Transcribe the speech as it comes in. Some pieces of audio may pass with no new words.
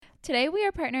Today we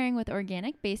are partnering with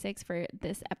Organic Basics for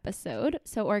this episode.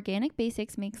 So Organic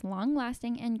Basics makes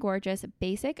long-lasting and gorgeous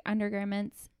basic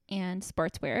undergarments and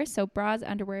sportswear. So bras,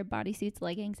 underwear, bodysuits,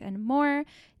 leggings, and more.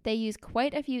 They use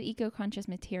quite a few eco-conscious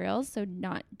materials, so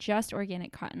not just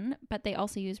organic cotton, but they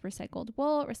also use recycled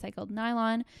wool, recycled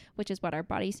nylon, which is what our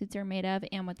bodysuits are made of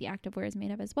and what the activewear is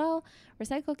made of as well,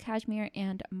 recycled cashmere,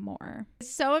 and more.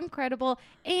 So incredible.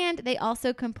 And they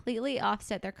also completely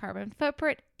offset their carbon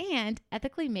footprint and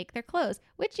ethically make their clothes,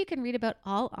 which you can read about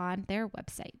all on their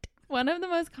website. One of the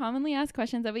most commonly asked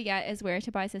questions that we get is where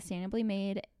to buy sustainably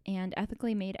made and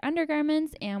ethically made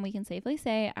undergarments, and we can safely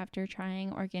say after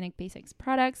trying Organic Basics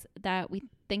products that we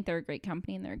think they're a great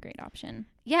company and they're a great option.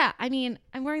 Yeah, I mean,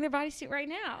 I'm wearing their bodysuit right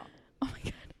now. Oh my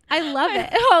god, I love it.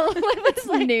 Oh, it was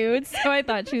like nude, so I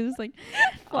thought she was like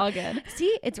all good.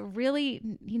 See, it's really,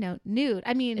 nude.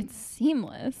 I mean, It's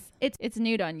seamless. It's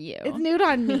nude on you. it's nude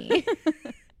on me.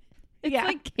 It's yeah.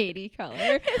 like Katie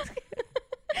color.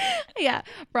 Yeah,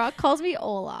 Brock calls me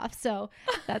Olaf, so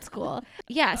that's cool.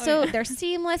 Yeah, so they're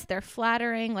seamless, they're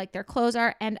flattering, like their clothes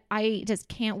are, and I just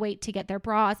can't wait to get their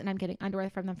bras, and I'm getting underwear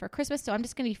from them for Christmas, so I'm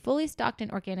just going to be fully stocked in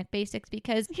Organic Basics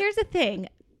because here's the thing.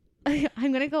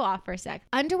 I'm going to go off for a sec.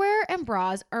 Underwear and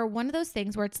bras are one of those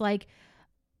things where it's like,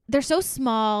 they're so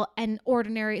small and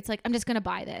ordinary. It's like, I'm just going to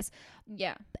buy this.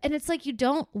 Yeah. And it's like, you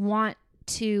don't want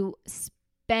to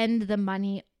spend the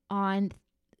money on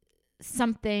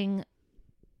something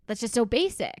that's just so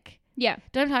basic. Yeah.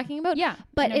 Do you know what I'm talking about? Yeah.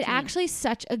 But it actually is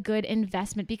such a good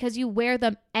investment because you wear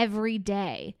them every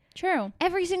day. True.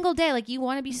 Every single day. Like you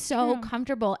want to be so True.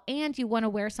 comfortable and you want to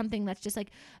wear something that's just like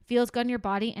feels good on your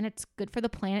body and it's good for the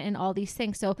planet and all these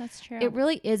things. So That's true. it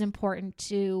really is important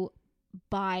to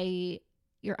buy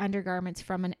your undergarments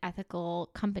from an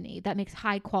ethical company that makes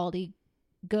high quality,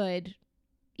 good,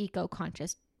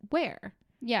 eco-conscious wear.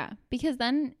 Yeah, because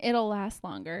then it'll last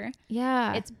longer.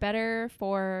 Yeah. It's better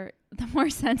for the more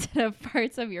sensitive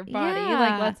parts of your body. Yeah.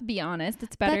 Like, let's be honest.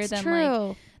 It's better That's than true.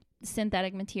 like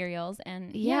synthetic materials.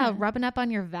 And Yeah, rubbing up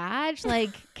on your vag. Like,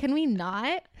 can we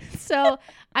not? So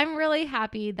I'm really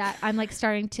happy that I'm like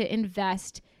starting to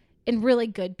invest in really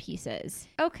good pieces.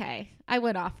 Okay. I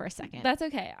went off for a second. That's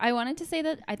okay. I wanted to say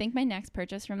that I think my next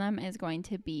purchase from them is going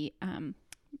to be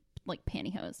like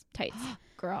pantyhose tights.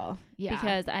 Girl. Yeah.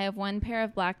 Because I have one pair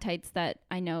of black tights that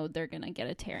I know they're going to get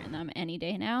a tear in them any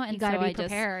day now. And you gotta so be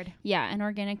prepared. and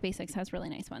Organic Basics has really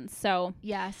nice ones. So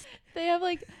Yes. they have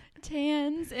like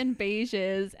tans and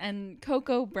beiges and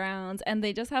cocoa browns, and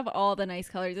they just have all the nice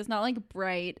colors. It's not like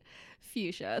bright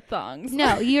fuchsia thongs.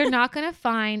 No, you're not going to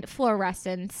find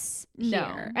fluorescence No.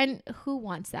 here. And who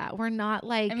wants that? We're not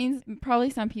like... I mean,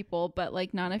 probably some people, but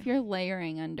like not if you're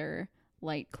layering under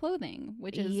light clothing,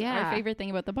 which is our favorite thing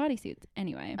about the bodysuits.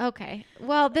 Anyway. Okay.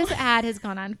 Well, this ad has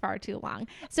gone on far too long.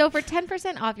 So for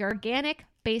 10% off your Organic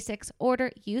Basics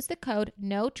order, use the code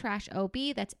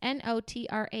NOTRASHOB. That's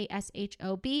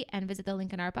NOTRASHOB, and visit the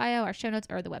link in our bio, our show notes,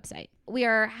 or the website. We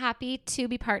are happy to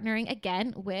be partnering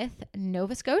again with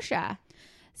Nova Scotia.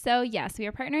 So yes, we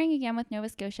are partnering again with Nova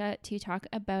Scotia to talk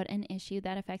about an issue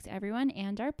that affects everyone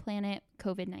and our planet,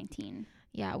 COVID-19.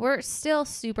 Yeah, we're still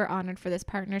super honored for this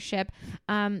partnership.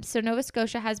 So Nova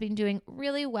Scotia has been doing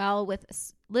really well with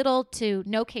little to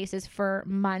no cases for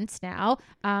months now.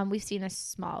 We've seen a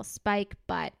small spike,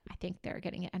 but I think they're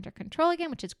getting it under control again,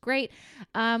 which is great.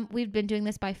 We've been doing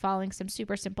this by following some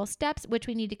super simple steps, which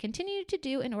we need to continue to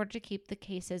do in order to keep the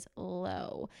cases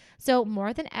low. So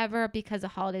more than ever, because the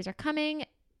holidays are coming.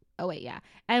 Oh, wait, yeah.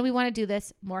 And we want to do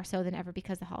this more so than ever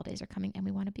because the holidays are coming and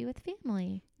we want to be with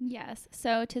family. Yes.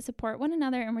 So to support one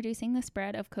another in reducing the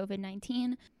spread of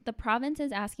COVID-19, the province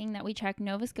is asking that we check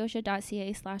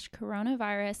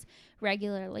novascotia.ca/coronavirus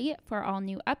regularly for all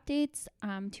new updates,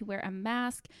 to wear a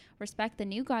mask, respect the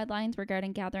new guidelines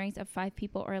regarding gatherings of 5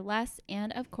 people or less,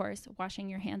 and of course, washing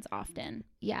your hands often.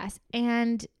 Yes.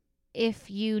 And if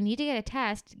you need to get a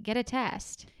test, get a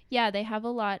test. Yeah, they have a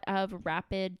lot of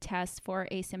rapid tests for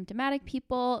asymptomatic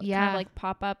people, Yeah. kind of like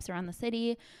pop-ups around the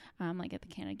city, like at the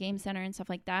Canada Game Center and stuff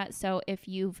like that. So if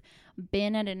you've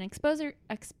been at an exposure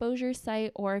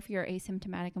site, or if you're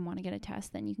asymptomatic and want to get a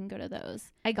test, then you can go to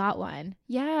those. I got one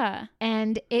Yeah.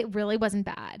 and it really wasn't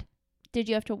bad. Did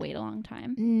you have to wait a long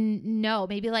time? No,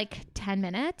 maybe like 10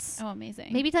 minutes. Oh,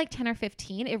 amazing. Maybe like 10 or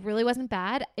 15. It really wasn't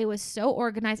bad. It was so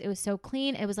organized. It was so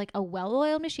clean. It was like a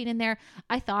well-oiled machine in there.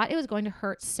 I thought it was going to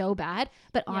hurt so bad,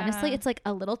 but honestly, Yeah. it's like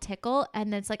a little tickle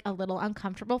and then it's like a little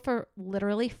uncomfortable for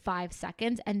literally 5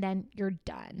 seconds and then you're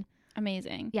done.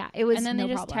 Amazing. Yeah, it was And then no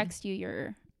they just problem. text you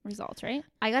your results, right?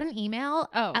 I got an email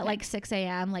Oh, at okay. like 6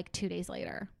 a.m. like 2 days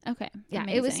later. Okay. Yeah,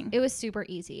 Amazing. it was super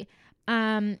easy.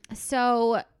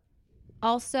 So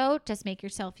Also, just make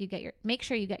sure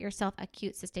you get yourself a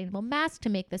cute, sustainable mask to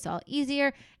make this all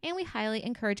easier. And we highly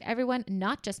encourage everyone,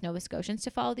 not just Nova Scotians, to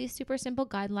follow these super simple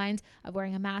guidelines of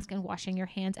wearing a mask and washing your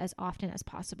hands as often as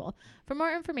possible. For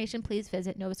more information, please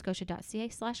visit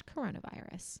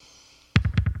novascotia.ca/coronavirus.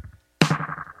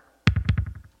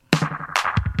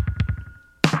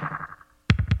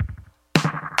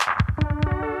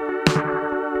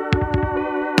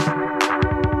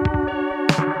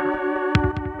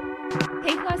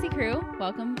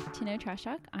 Welcome to No Trash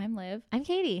Talk. I'm Liv. I'm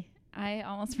Katie. I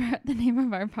almost forgot the name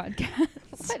of our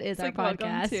podcast. What is our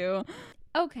podcast?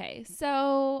 Okay,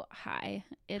 so hi.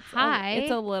 It's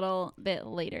a little bit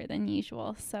later than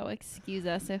usual, so excuse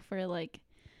us if we're like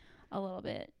a little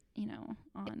bit,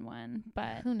 on one,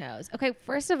 but who knows? Okay,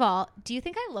 first of all, do you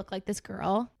think I look like this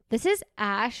girl? This is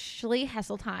Ashley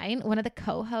Hesseltine, one of the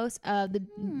co-hosts of the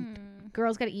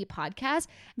Girls Gotta Eat podcast.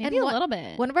 Maybe a little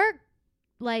bit. One of our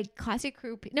classic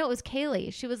crew. No, it was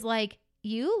Kaylee. She was like,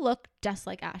 you look just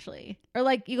like Ashley, or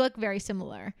like you look very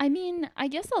similar. I mean, I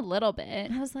guess a little bit.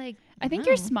 And I was like, I think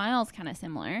your smile's kind of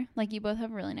similar. Like you both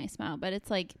have a really nice smile, but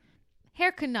it's like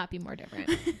hair could not be more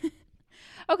different.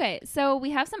 Okay, so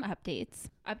we have some updates.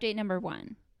 Update number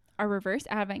 1. Our reverse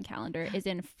advent calendar is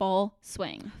in full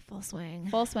swing. Full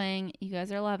swing. You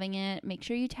guys are loving it. Make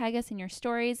sure you tag us in your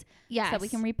stories so that we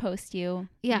can repost you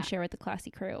and share with the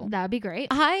classy crew. That would be great.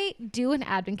 I do an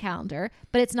advent calendar,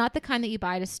 but it's not the kind that you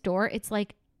buy at a store. It's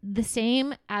like the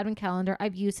same advent calendar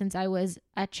I've used since I was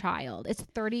a child. It's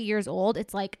 30 years old.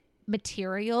 It's like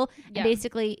material. Yeah. And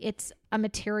basically, it's a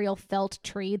material felt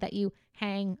tree that you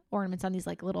hang ornaments on, these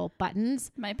like little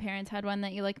buttons. My parents had one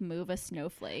that you like move a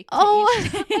snowflake. Oh,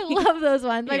 I love those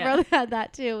ones. My brother had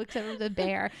that too, except for the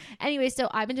bear. Anyway, so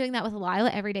I've been doing that with Lila.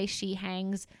 Every day she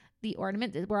hangs the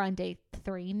ornament. We're on day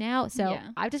 3 now, so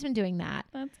I've just been doing that.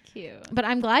 That's cute. But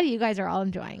I'm glad you guys are all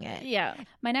enjoying it. Yeah.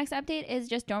 My next update is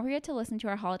just don't forget to listen to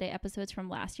our holiday episodes from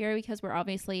last year, because we're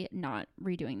obviously not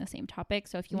redoing the same topic.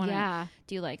 So if you want to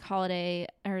do like holiday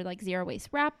or like zero waste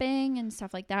wrapping and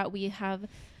stuff like that, we have.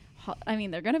 I mean,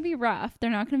 they're going to be rough.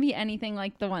 They're not going to be anything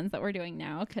like the ones that we're doing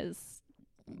now, because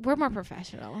we're more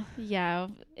professional. Yeah,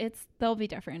 they'll be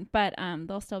different, but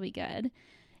they'll still be good.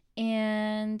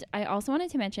 And I also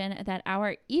wanted to mention that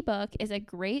our ebook is a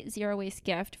great zero waste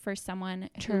gift for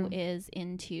someone who is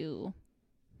into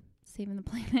saving the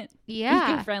planet,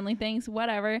 eco-friendly things,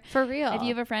 whatever. For real. If you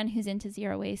have a friend who's into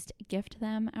zero waste, gift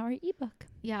them our ebook.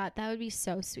 Yeah, that would be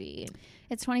so sweet.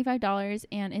 It's $25,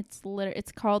 and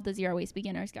it's called the Zero Waste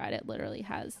Beginner's Guide. It literally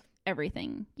has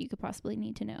everything you could possibly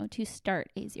need to know to start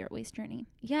a zero waste journey.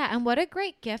 Yeah, and what a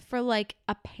great gift for like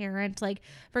a parent. Like,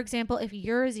 for example, if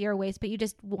you're zero waste but you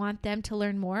just want them to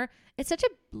learn more, it's such a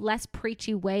less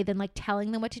preachy way than like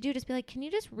telling them what to do. Just be like, can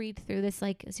you just read through this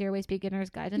like Zero Waste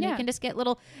Beginner's Guide? And they can just get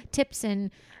little tips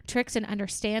and tricks and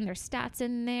understand their stats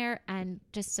in there and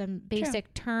just some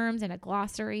basic terms and a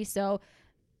glossary. So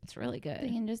it's really good. They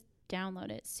can just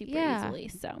download it super easily.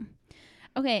 So,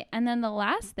 okay. And then the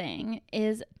last thing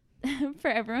is for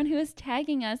everyone who is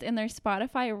tagging us in their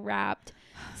Spotify Wrapped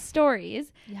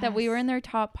stories that we were in their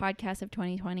top podcast of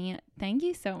 2020. Thank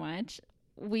you so much.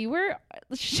 We were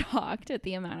shocked at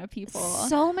the amount of people.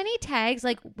 So many tags.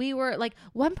 Like, we were like,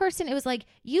 one person, it was like,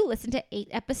 you listened to 8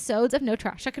 episodes of No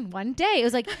Trash Talk in one day. It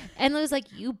was like, and it was like,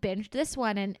 you binged this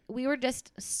one. And we were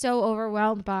just so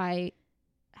overwhelmed by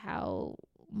how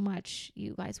much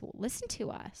you guys will listen to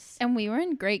us. And we were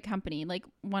in great company. Like,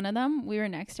 one of them, we were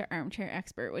next to Armchair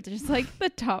Expert, which is like the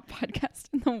top podcast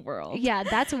in the world. Yeah,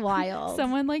 that's wild.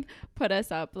 Someone like put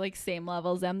us up like same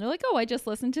level as them. They're like, oh, I just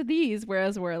listened to these,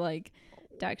 whereas we're like,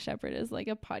 Dax Shepard is like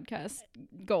a podcast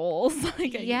goals.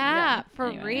 Like,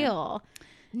 for real.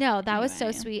 No, that was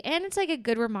so sweet. And it's like a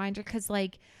good reminder, because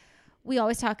like we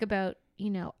always talk about,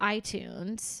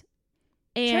 iTunes,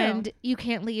 and you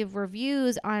can't leave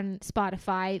reviews on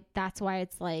Spotify. That's why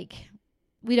it's like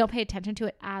we don't pay attention to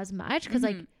it as much, because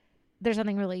like there's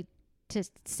nothing really to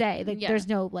say. Like there's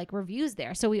no like reviews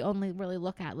there, so we only really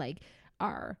look at like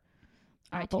our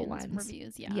Apple ones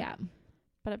reviews. Yeah.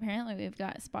 But apparently we've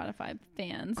got Spotify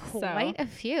fans. Quite a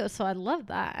few, so I love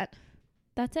that.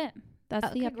 That's it.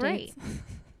 That's the updates. Great.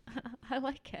 I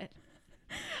like it.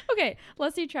 Okay,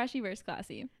 let's do Trashy versus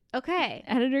Classy. Okay.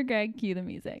 Editor Greg, cue the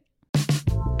music.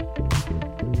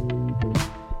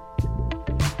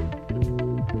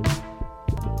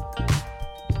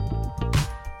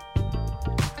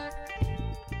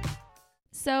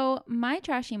 So my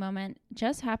trashy moment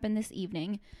just happened this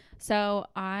evening. So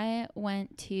I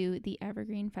went to the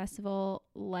Evergreen Festival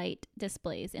light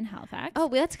displays in Halifax. Oh,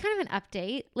 well, that's kind of an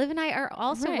update. Liv and I are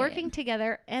also working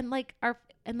together, and like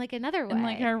in like another way. In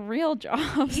like our real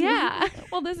jobs. Yeah.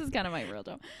 Well, this is kind of my real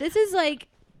job. This is like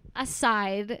a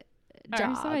side job.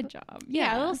 Our side job.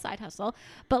 Yeah, a little side hustle.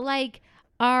 But like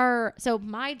so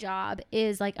my job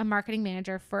is like a marketing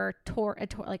manager for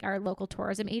like our local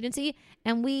tourism agency,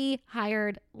 and we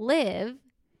hired Liv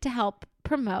to help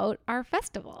promote our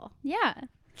festival. Yeah.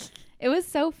 It was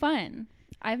so fun.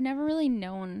 I've never really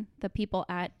known the people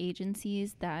at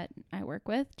agencies that I work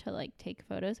with to like take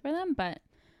photos for them, but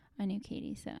I knew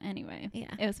Katie. So anyway,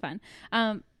 Yeah, it was fun.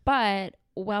 But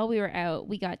while we were out,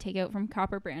 we got takeout from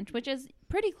Copper Branch, which is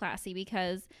pretty classy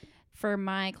because for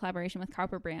my collaboration with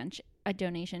Copper Branch, a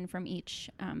donation from each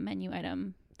menu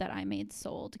item that I made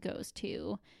sold goes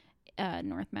to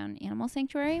North Mountain Animal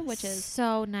Sanctuary, which is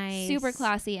so nice, super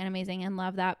classy and amazing, and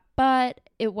love that. But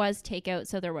it was takeout,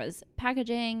 so there was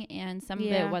packaging and some of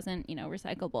it wasn't,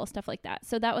 recyclable, stuff like that.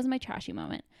 So that was my trashy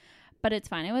moment, but it's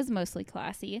fine. It was mostly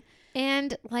classy,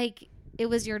 and like it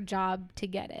was your job to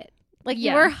get it. Like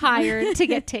you were hired to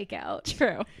get takeout.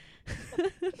 True.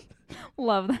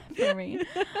 Love that for me.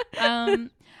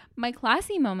 My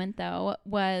classy moment though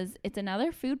was, it's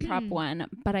another food prop one,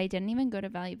 but I didn't even go to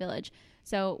Value Village.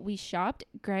 So we shopped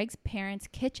Greg's parents'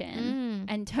 kitchen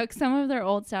and took some of their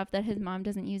old stuff that his mom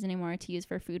doesn't use anymore to use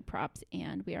for food props,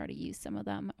 and we already used some of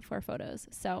them for photos.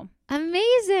 So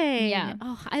amazing. Yeah.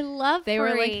 Oh, I love they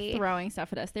were like throwing stuff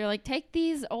at us. They were like, take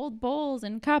these old bowls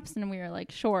and cups, and we were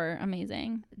like, sure,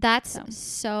 amazing. That's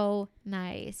so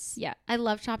nice. Yeah. I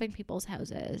love shopping people's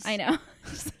houses. I know.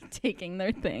 Just taking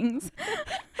their things.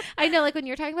 I know, like when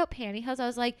you're talking about pantyhose, I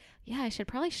was like, yeah, I should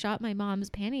probably shop my mom's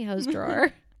pantyhose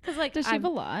drawer. Because like, does she have a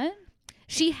lot?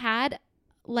 She had,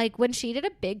 like, when she did a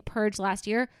big purge last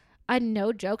year,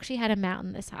 no joke, she had a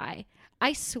mountain this high.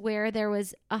 I swear there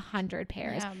was 100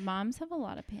 pairs. Yeah, moms have a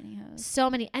lot of pantyhose. So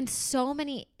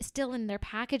many still in their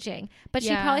packaging. But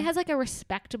she probably has like a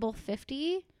respectable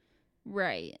 50.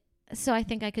 Right. So I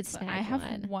think I could snag I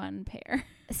have one pair.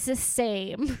 It's the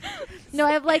same. No,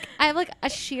 I have like a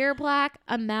sheer black,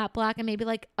 a matte black, and maybe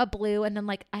like a blue, and then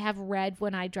like I have red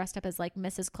when I dressed up as like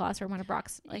Mrs. Claus for one of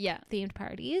Brock's themed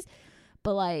parties.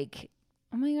 But like,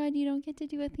 oh my God, you don't get to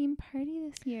do a themed party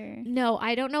this year. No,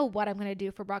 I don't know what I'm gonna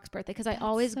do for Brock's birthday because I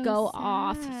always go sad.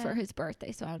 off for his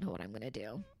birthday, so I don't know what I'm gonna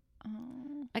do.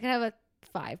 Oh. I could have a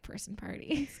 5-person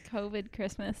party. It's COVID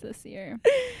Christmas this year.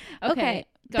 Okay,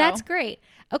 that's great.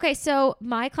 Okay, so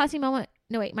my trashy moment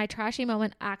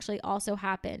actually also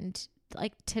happened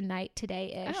like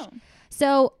today-ish. Oh.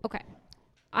 So, okay.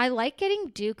 I like getting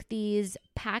Duke these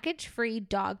package-free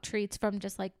dog treats from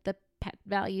just like the Pet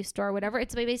Value store or whatever.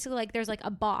 It's basically like there's like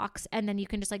a box, and then you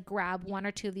can just like grab one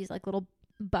or two of these like little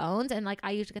bones, and like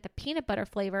I usually get the peanut butter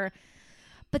flavor.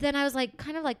 But then I was like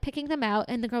kind of like picking them out,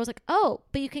 and the girl was like, oh,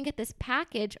 but you can get this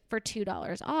package for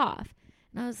 $2 off.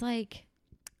 And I was like,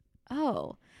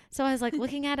 oh. So I was like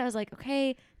looking at it. I was like,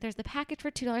 okay, there's the package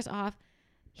for $2 off.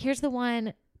 Here's the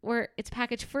one where it's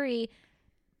package free.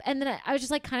 And then I was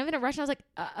just like kind of in a rush. And I was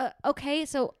like, okay.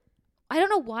 So I don't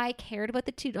know why I cared about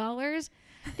the $2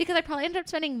 because I probably ended up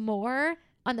spending more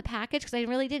on the package because I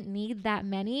really didn't need that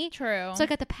many. True. So I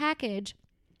got the package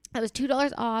that was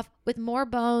 $2 off with more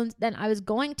bones than I was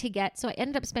going to get. So I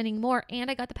ended up spending more, and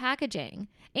I got the packaging,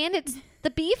 and it's the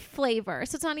beef flavor.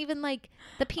 So it's not even like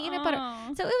the peanut butter.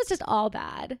 So it was just all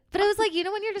bad. But it was like,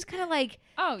 when you're just kind of like,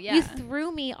 oh yeah, you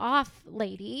threw me off,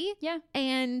 lady. Yeah.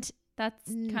 And that's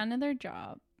kind of their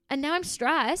job. And now I'm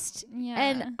stressed. Yeah.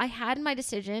 And I had my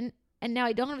decision, and now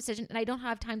I don't have a decision, and I don't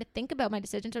have time to think about my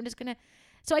decision. So I'm just going to,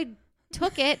 so I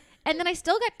took it, and then I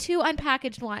still got 2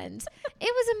 unpackaged ones.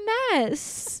 It was a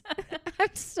mess. I'm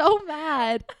so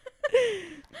mad.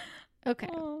 Okay.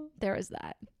 Oh. There was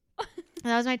that.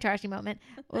 That was my trashy moment.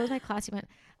 What was my classy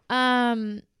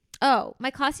moment?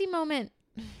 My classy moment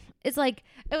is like,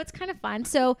 it's kind of fun.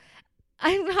 So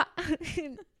I'm not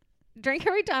drink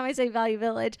every time I say Value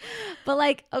Village, but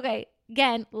like, okay,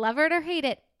 again, love it or hate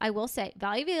it, I will say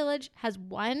Value Village has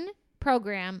one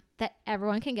program that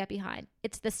everyone can get behind.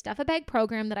 It's the Stuff a Bag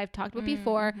program that I've talked about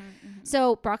before.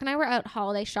 So Brock and I were out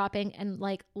holiday shopping, and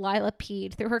like Lila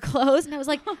peed through her clothes, and I was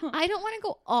like, I don't want to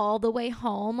go all the way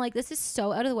home. Like, this is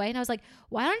so out of the way. And I was like,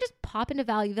 why don't I just pop into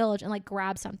Value Village and like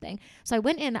grab something? So I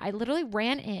went in, I literally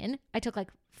ran in. I took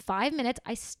like 5 minutes.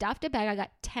 I stuffed a bag. I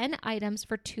got 10 items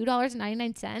for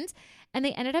 $2.99. And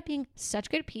they ended up being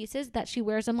such good pieces that she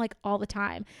wears them like all the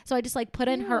time. So I just like put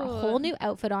in her whole new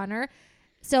outfit on her.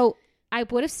 So I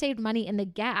would have saved money in the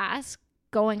gas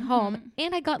going home,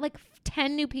 and I got like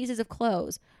 10 new pieces of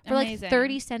clothes for like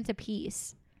 30 cents a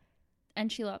piece. And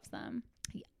she loves them.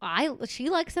 She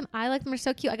likes them. I like them. They're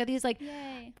so cute. I got these like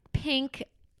pink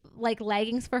like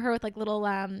leggings for her with like little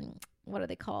what are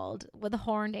they called? With a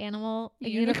horned animal, a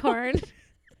Unicorn. unicorn.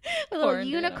 With little Horned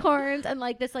unicorns and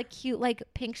like this like cute like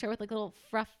pink shirt with like little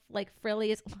like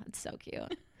frillies. Oh, it's so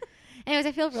cute. Anyways,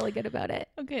 I feel really good about it.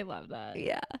 Okay, love that.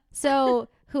 Yeah. So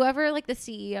whoever like the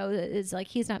CEO is like,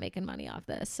 he's not making money off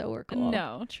this, so we're cool.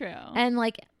 No, true. And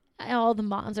like all the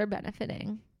moms are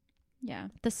benefiting. Yeah.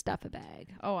 The stuff a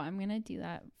bag. Oh, I'm gonna do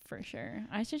that for sure.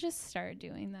 I should just start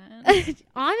doing that.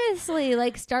 Honestly,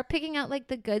 like start picking out like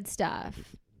the good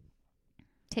stuff.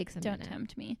 Take some. Don't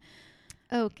tempt me.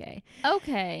 Okay.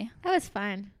 Okay. That was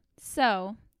fun.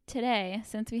 So today,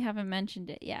 since we haven't mentioned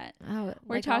it yet, Oh,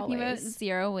 we're like talking about always.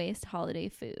 zero waste holiday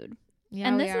food. Yeah,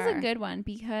 And we this is a are. good one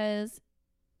because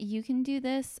you can do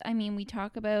this. I mean, we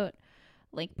talk about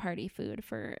like party food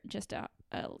for just a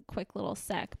quick little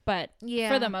sec, but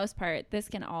Yeah. for the most part, this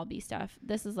can all be stuff.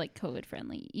 This is like COVID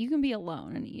friendly. You can be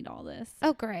alone and eat all this.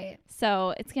 Oh, great.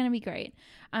 So it's going to be great.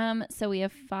 So we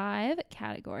have 5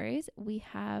 categories. We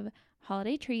have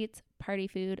holiday treats, party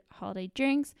food, holiday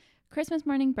drinks, Christmas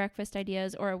morning breakfast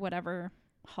ideas, or whatever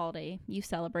holiday you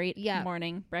celebrate,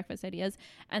 morning breakfast ideas,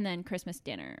 and then Christmas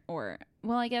dinner, or,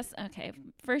 well, I guess, okay,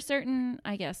 for certain,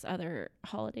 I guess, other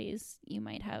holidays you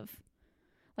might have,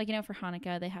 like, you know, for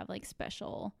Hanukkah, they have, like,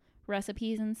 special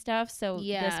recipes and stuff, so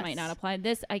this might not apply.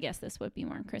 I guess this would be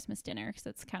more Christmas dinner, because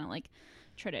it's kind of like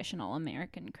traditional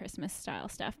American Christmas style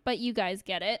stuff, but you guys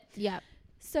get it. Yeah.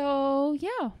 So,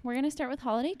 yeah, we're going to start with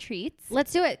holiday treats.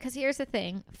 Let's do it, because here's the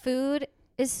thing. Food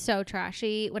is so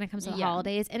trashy when it comes to the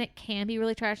holidays, and it can be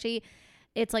really trashy.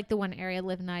 It's like the one area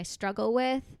Liv and I struggle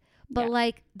with, but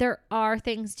like there are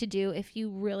things to do if you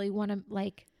really want to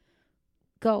like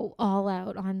go all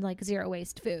out on like zero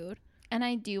waste food. And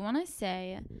I do want to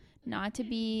say, not to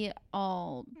be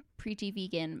all preachy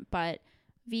vegan, but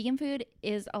vegan food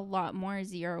is a lot more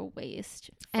zero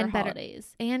waste for And better-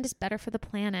 holidays. And it's better for the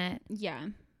planet. Yeah.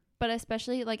 But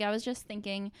especially, like, I was just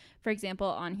thinking, for example,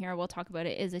 on here, we'll talk about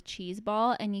it, is a cheese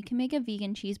ball. And you can make a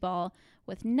vegan cheese ball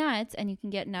with nuts, and you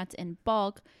can get nuts in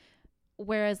bulk.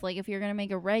 Whereas, like, if you're going to make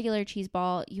a regular cheese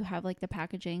ball, you have, like, the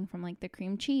packaging from, like, the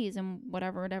cream cheese and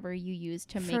whatever you use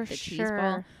to make the cheese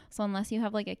ball. So unless you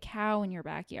have, like, a cow in your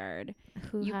backyard,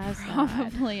 you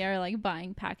probably are, like,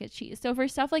 buying packaged cheese. So for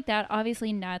stuff like that,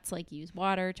 obviously nuts, like, use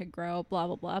water to grow, blah,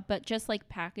 blah, blah. But just, like,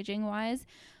 packaging-wise,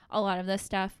 a lot of this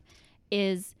stuff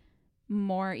is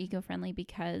more eco-friendly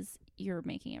because you're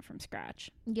making it from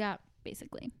scratch. Yeah.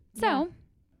 Basically. So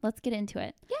let's get into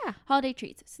it. Yeah. Holiday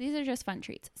treats. So these are just fun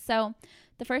treats. So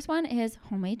the first one is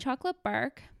homemade chocolate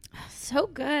bark. So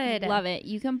good. Love it.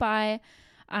 You can buy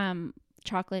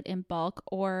chocolate in bulk,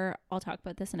 or I'll talk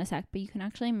about this in a sec, but you can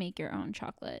actually make your own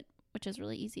chocolate, which is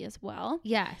really easy as well.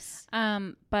 Yes.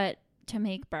 But to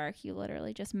make bark, you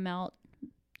literally just melt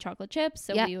chocolate chips.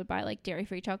 So we would buy like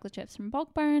dairy-free chocolate chips from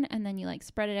Bulk Barn, and then you like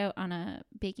spread it out on a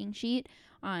baking sheet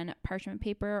on parchment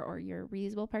paper or your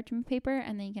reusable parchment paper,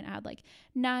 and then you can add like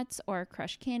nuts or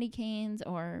crushed candy canes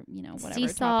or, you know, whatever,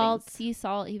 sea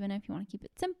salt, even if you want to keep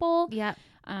it simple. Yeah.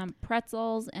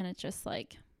 Pretzels, and it's just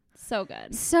like so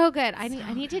good. So good. I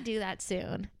need to do that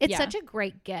soon. It's such a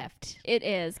great gift. It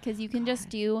is, because you can just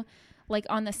do like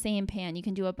on the same pan, you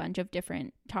can do a bunch of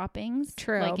different toppings.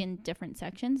 True. Like in different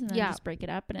sections, and then just break it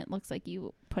up, and it looks like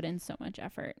you put in so much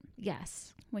effort.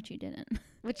 Yes. Which you didn't.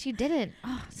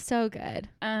 Oh, so good.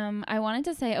 I wanted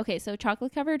to say, okay, so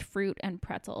chocolate covered fruit and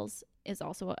pretzels is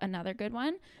also another good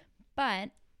one. But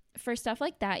for stuff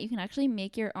like that, you can actually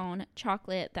make your own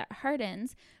chocolate that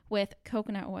hardens with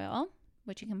coconut oil,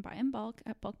 which you can buy in bulk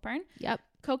at Bulk Barn. Yep.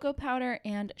 Cocoa powder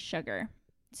and sugar.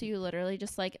 So you literally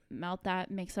just like melt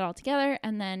that, mix it all together,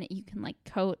 and then you can like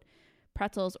coat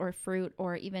pretzels or fruit,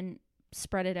 or even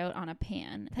spread it out on a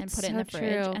pan and put it in the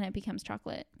fridge, and it becomes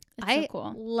chocolate. It's so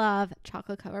cool. Love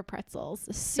chocolate covered pretzels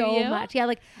so much. Yeah,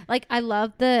 like I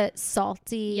love the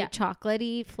salty,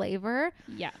 chocolatey flavor.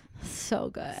 Yeah. So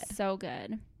good. So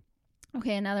good.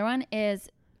 Okay, another one is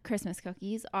Christmas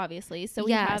cookies, obviously. So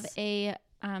we have a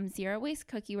zero waste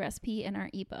cookie recipe in our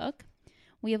ebook.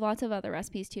 We have lots of other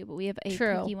recipes too, but we have a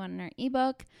cookie one in our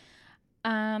ebook.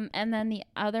 And then the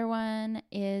other one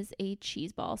is a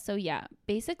cheese ball. So yeah,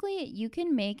 basically you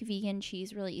can make vegan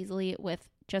cheese really easily with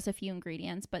just a few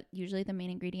ingredients, but usually the main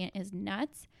ingredient is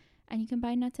nuts, and you can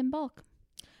buy nuts in bulk.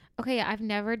 Okay, yeah, I've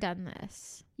never done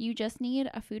this. You just need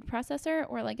a food processor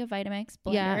or like a Vitamix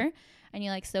blender, and you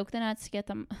like soak the nuts to get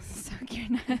them soak your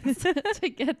nuts to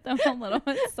get them a little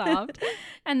bit soft,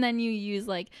 and then you use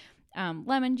like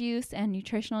lemon juice and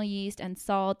nutritional yeast and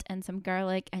salt and some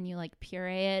garlic, and you like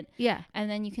puree it. Yeah. And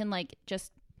then you can like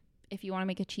just, if you want to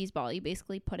make a cheese ball, you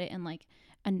basically put it in like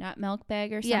a nut milk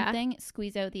bag or something,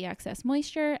 squeeze out the excess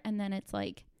moisture, and then it's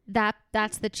like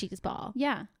That's the cheese ball.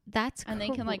 Yeah. That's And cool.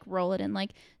 they can like roll it in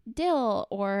like dill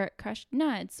or crushed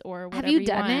nuts or whatever. Have you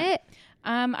done want. it?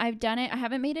 I've done it. I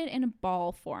haven't made it in a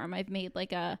ball form. I've made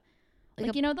like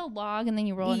you know the log and then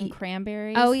you roll it in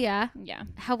cranberries. Oh yeah. Yeah.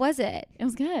 How was it? It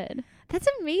was good. That's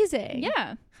amazing.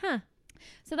 Yeah. Huh.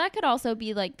 So that could also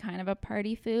be like kind of a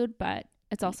party food, but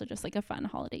it's also just like a fun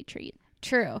holiday treat.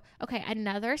 True. Okay,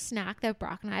 another snack that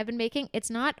Brock and I have been making.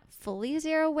 It's not fully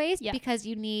zero waste because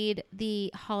you need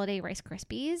the holiday Rice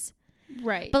Krispies.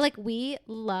 Right. But like we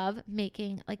love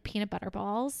making like peanut butter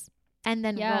balls and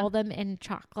then roll them in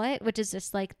chocolate, which is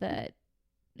just like I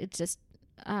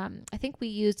think we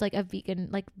used like a vegan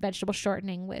like vegetable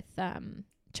shortening with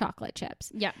chocolate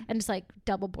chips. Yeah. And just like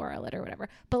double boil it or whatever.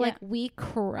 But like we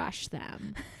crush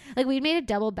them. Like we made a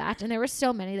double batch and there were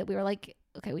so many that we were like,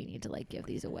 okay, we need to like give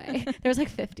these away. There was like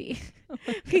 50.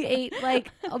 We ate like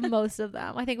most of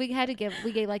them. I think we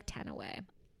gave like 10 away.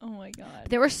 Oh my God.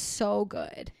 They were so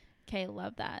good. Okay,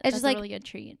 love that. It's That's just a like really good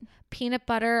treat. Peanut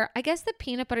butter. I guess the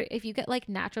peanut butter, if you get like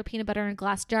natural peanut butter in a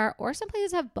glass jar, or some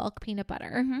places have bulk peanut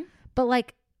butter, but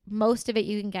like most of it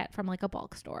you can get from like a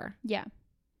bulk store. Yeah.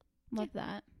 Love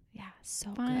that. Yeah,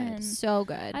 so Fun. good. So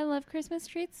good. I love Christmas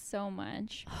treats so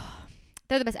much.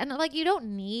 They're the best. And like you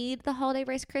don't need the holiday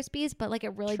Rice Krispies, but like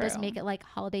it really does True. make it like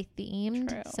holiday themed.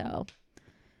 True. So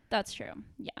That's true.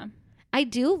 Yeah. I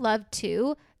do love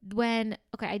too when,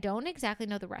 okay, I don't exactly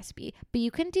know the recipe, but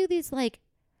you can do these like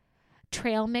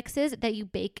trail mixes that you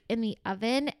bake in the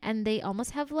oven and they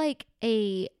almost have like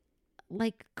a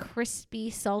like crispy,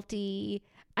 salty,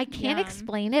 I can't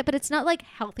explain it, but it's not like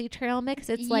healthy trail mix.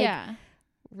 It's like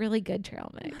really good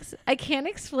trail mix. I can't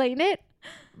explain it,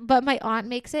 but my aunt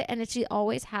makes it and she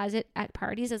always has it at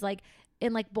parties as like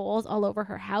in like bowls all over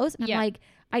her house. And I'm like,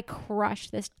 I crush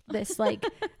this like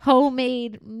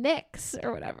homemade mix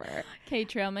or whatever. Okay,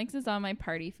 trail mix is on my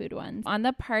party food ones. On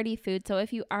the party food, so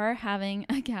if you are having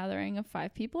a gathering of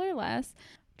 5 people or less,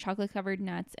 chocolate covered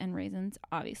nuts and raisins,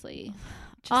 obviously.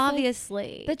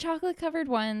 Obviously. The chocolate covered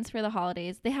ones for the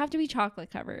holidays, they have to be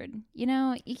chocolate covered. You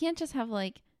know, you can't just have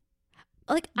like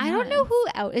I don't know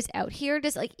who is out here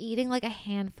just like eating like a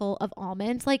handful of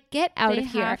almonds. Like get out of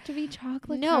here. They have to be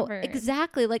chocolate No, covered.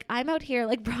 exactly. Like I'm out here,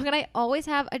 like Brock and I always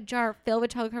have a jar filled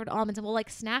with chocolate covered almonds and we'll like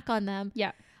snack on them.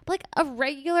 Yeah. Like a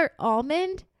regular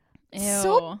almond. Ew.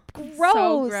 So gross.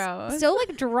 So gross. So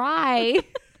like dry.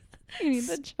 You need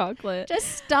the chocolate. Just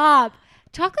stop.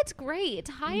 Chocolate's great. It's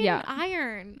high in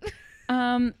iron.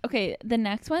 Okay, the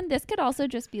next one, this could also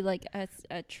just be like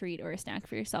a treat or a snack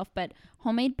for yourself, but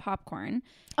homemade popcorn.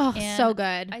 Oh, And so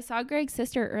good. I saw Greg's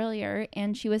sister earlier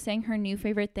and she was saying her new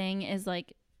favorite thing is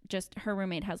like just her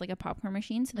roommate has like a popcorn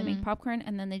machine, so they make popcorn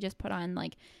and then they just put on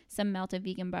like some melted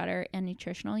vegan butter and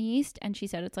nutritional yeast, and she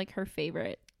said it's like her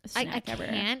favorite snack I ever.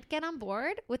 can't get on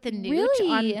board with the nooch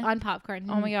Really? on popcorn.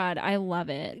 Oh my God, I love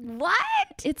it. What?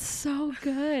 It's so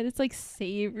good. It's like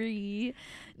savory,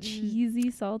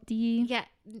 cheesy, salty. Yeah,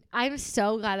 I'm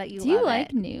so glad that you Do love you like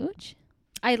it. nooch?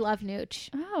 I love nooch.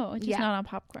 Oh, just not on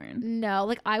popcorn. No,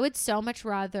 like I would so much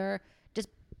rather just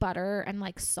butter and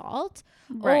like salt.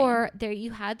 Right. Or there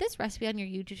you had this recipe on your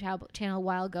YouTube channel a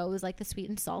while ago. It was like the sweet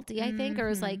and salty, I think, or it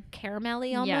was like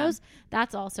caramelly almost.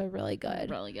 That's also really good.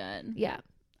 Really good. Yeah.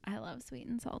 I love sweet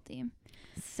and salty.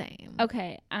 Same.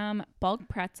 Okay. Bulk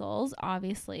pretzels,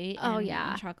 obviously. Oh, and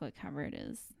yeah. chocolate covered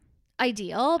is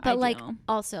Ideal, but like ideal.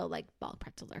 also like bulk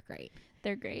pretzels are great.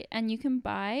 They're great. And you can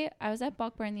buy, I was at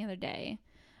Bulk Barn the other day,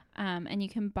 and you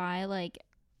can buy like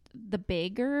the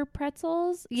bigger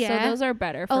pretzels. Yeah. So those are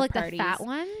better for like parties. the fat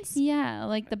ones? Yeah,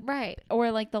 like the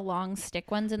Or like the long stick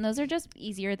ones, and those are just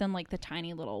easier than like the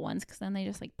tiny little ones because then they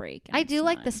just like break. I do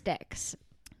like the the sticks.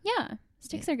 Yeah,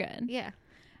 sticks are good. Yeah.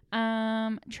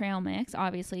 Trail mix,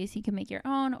 obviously, so you can make your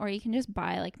own, or you can just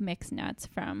buy like mixed nuts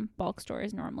from bulk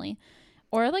stores normally,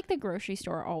 or like the grocery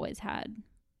store always had.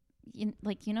 You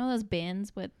know those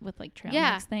bins with like trail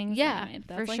mix things. Yeah,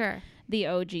 that's for like sure. The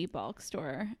OG bulk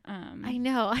store. I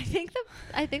know. I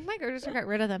think my grocery store got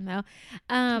rid of them though.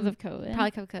 Because of COVID.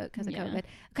 Probably because of COVID.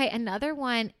 Okay, another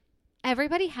one.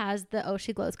 Everybody has the Oh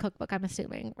She Glows cookbook, I'm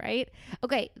assuming, right?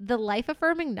 Okay, the life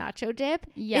affirming nacho dip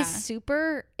is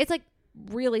super. It's like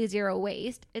really zero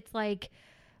waste. It's like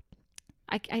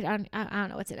I don't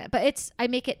know what's in it, but I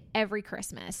make it every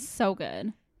Christmas. So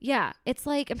good. Yeah, it's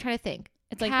like I'm trying to think.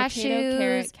 It's like potato,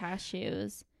 carrot,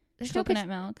 cashews, There's coconut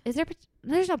milk. Is there?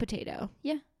 There's no potato.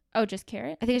 Yeah. Oh, just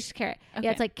carrot? I think it's just carrot. Okay.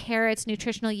 Yeah, it's like carrots,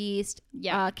 nutritional yeast,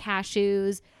 Yeah.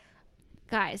 cashews.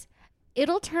 Guys,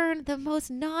 it'll turn the most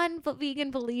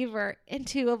non-vegan believer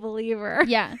into a believer.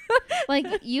 Yeah. Like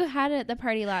you had it at the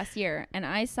party last year and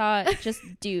I saw just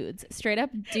dudes, straight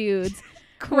up dudes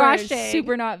crushing.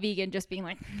 super not vegan, just being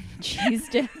like cheese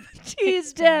dip.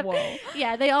 Cheese dip. Whoa.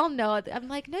 Yeah, they all know it. I'm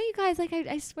like, no, you guys, like,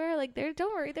 I swear, like,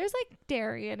 don't worry, there's like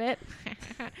dairy in it.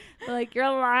 They're like, you're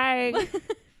lying.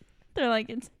 They're like,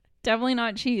 it's definitely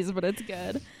not cheese, but it's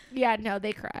good. Yeah, no,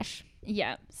 they crush.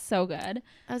 Yeah, so good.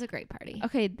 That was a great party.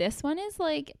 Okay, this one is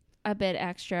like a bit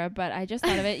extra, but I just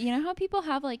thought of it. You know how people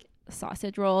have like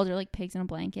sausage rolls or like pigs in a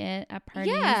blanket at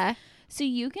parties? Yeah. So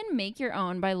you can make your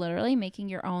own by literally making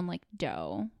your own like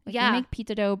dough. Like Yeah. you make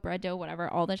pizza dough, bread dough, whatever,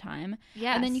 all the time.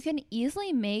 Yeah. And then you can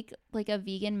easily make like a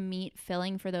vegan meat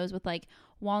filling for those with like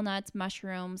walnuts,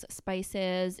 mushrooms,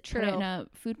 spices, put it in True. a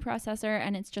food processor,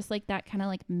 and it's just like that kind of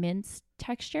like mince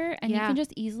texture. And you Yeah. can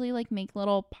just easily like make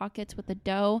little pockets with the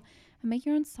dough and make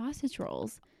your own sausage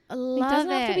rolls. I It love doesn't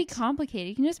have to be it. complicated.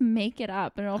 You can just make it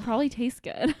up and it'll probably taste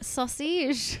good.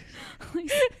 Sausage.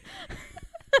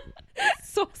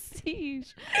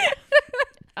 Sausage.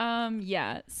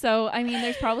 Yeah. So I mean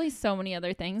there's probably so many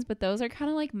other things, but those are kind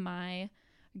of like my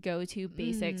go-to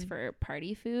basics for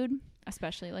party food,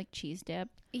 especially like cheese dip.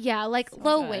 Yeah, like So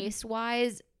low good. waste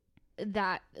wise,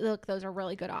 those are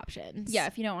really good options. Yeah,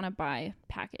 if you don't want to buy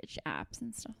packaged apps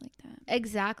and stuff like that.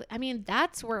 Exactly. I mean,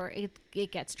 that's where it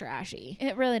gets trashy.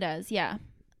 It really does. Yeah.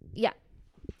 Yeah.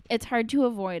 It's hard to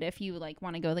avoid if you like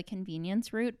want to go the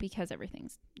convenience route because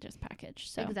everything's just packaged.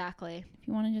 So Exactly. if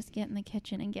you want to just get in the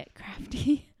kitchen and get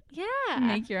crafty, Yeah.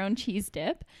 make your own cheese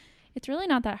dip, it's really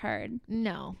not that hard.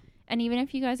 No. And even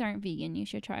if you guys aren't vegan, you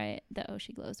should try the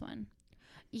Oshi Glows one.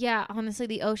 Yeah, honestly,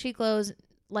 the Oshi Glows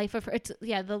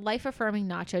the life affirming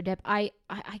nacho dip. I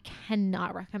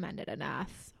cannot recommend it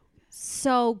enough.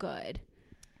 So good.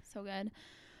 So good.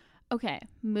 Okay,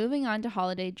 moving on to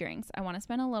holiday drinks. I want to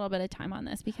spend a little bit of time on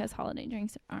this because holiday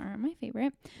drinks are my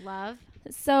favorite. Love.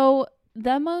 So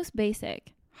the most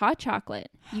basic, hot chocolate.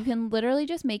 You can literally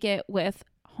just make it with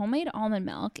homemade almond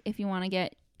milk if you want to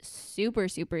get super,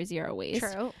 super zero waste.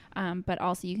 True. But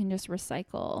also you can just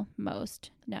recycle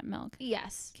most nut milk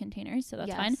Yes. containers, so that's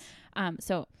Yes. fine.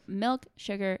 So milk,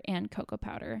 sugar, and cocoa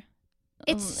powder.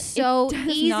 It's It so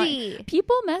does not- easy.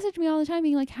 People message me all the time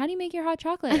being like, how do you make your hot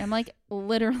chocolate? I'm like,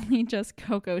 literally just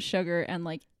cocoa, sugar, and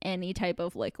like any type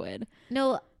of liquid.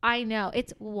 No, I know.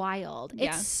 It's wild.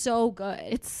 Yeah. It's so good.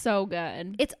 It's so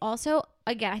good. It's also,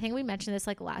 again, I think we mentioned this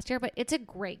like last year, but it's a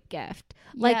great gift.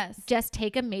 Like, Yes. just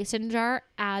take a mason jar,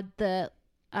 add the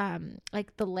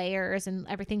like the layers and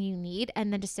everything you need,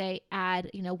 and then just say add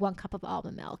 1 cup of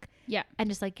almond milk. Yeah. And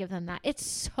just like give them that. It's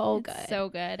so It's good. so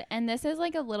good. And this is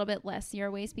like a little bit less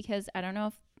zero waste because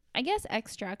I guess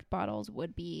extract bottles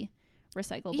would be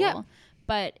recyclable. Yeah.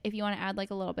 But if you want to add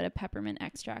like a little bit of peppermint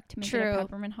extract to make it True. a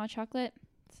peppermint hot chocolate,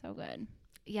 so good.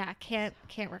 Yeah, can't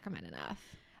recommend enough.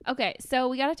 Okay, so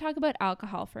we got to talk about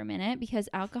alcohol for a minute because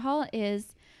alcohol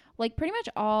is like pretty much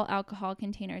all alcohol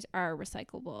containers are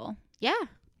recyclable, Yeah.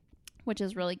 which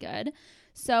is really good.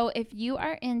 So if you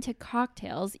are into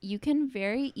cocktails, you can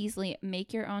very easily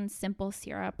make your own simple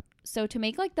syrup. So to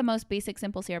make like the most basic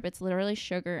simple syrup, it's literally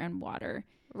sugar and water.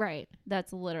 Right.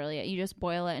 That's literally it. You just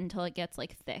boil it until it gets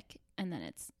like thick and then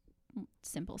it's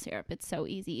simple syrup. It's so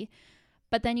easy.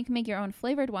 But then you can make your own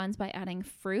flavored ones by adding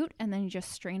fruit and then you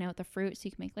just strain out the fruit. So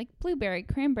you can make like blueberry,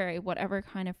 cranberry, whatever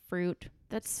kind of fruit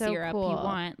That's so syrup cool. you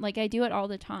want. Like I do it all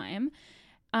the time.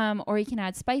 Or you can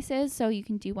add spices. So you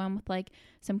can do one with like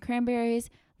some cranberries,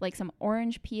 like some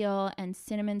orange peel and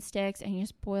cinnamon sticks, and you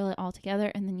just boil it all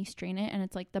together and then you strain it and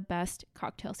it's like the best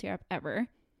cocktail syrup ever.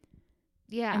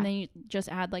 Yeah. And then you just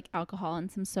add like alcohol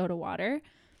and some soda water.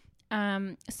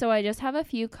 So I just have a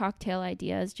few cocktail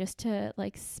ideas just to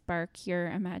like spark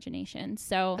your imagination.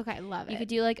 So okay, love it. you could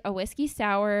do like a whiskey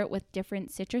sour with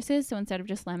different citruses. So instead of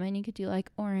just lemon, you could do like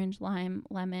orange, lime,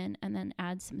 lemon, and then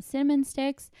add some cinnamon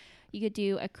sticks. You could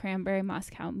do a cranberry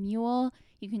Moscow Mule.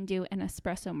 You can do an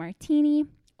espresso martini,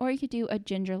 or you could do a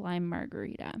ginger lime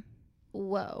margarita.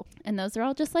 Whoa. And those are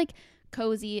all just like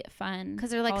cozy, fun, 'Cause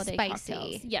they're, like, holiday spicy.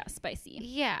 cocktails. Yeah, spicy.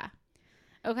 Yeah.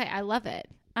 Okay, I love it.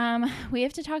 We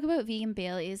have to talk about vegan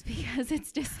Baileys because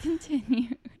it's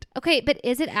discontinued. Okay, but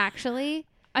is it actually?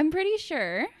 I'm pretty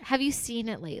sure. Have you seen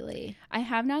it lately? I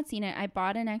have not seen it. I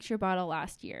bought an extra bottle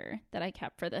last year that I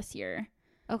kept for this year.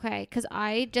 Okay, because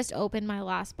I just opened my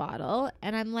last bottle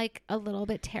and I'm like a little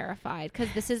bit terrified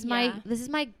because this is Yeah.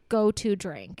 my go-to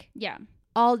drink Yeah.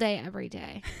 all day, every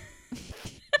day.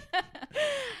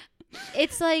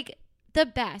 It's like the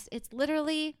best. It's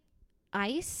literally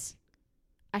ice,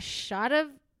 a shot of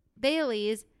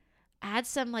Bailey's, add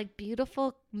some like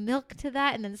beautiful milk to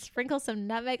that, and then sprinkle some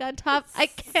nutmeg on top. I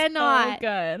cannot. So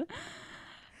good. It's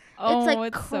Oh, like so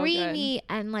good. creamy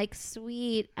and like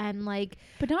sweet and like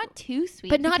But not too sweet.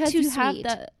 But not because too you have sweet.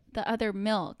 the other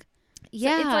milk. So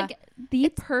yeah. it's like the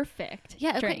perfect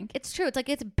Yeah, okay, drink. it's true. It's like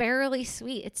it's barely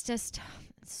sweet. It's just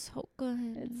it's so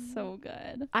good. It's so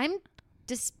good.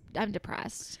 I'm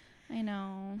depressed. I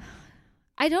know.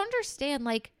 I don't understand.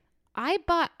 Like I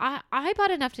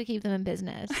bought enough to keep them in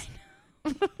business.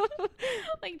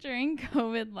 Like during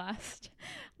COVID last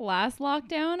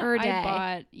lockdown, Or I day.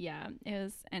 bought, it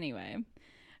was, anyway,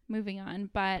 moving on.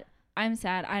 But I'm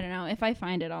sad. I don't know. If I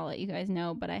find it, I'll let you guys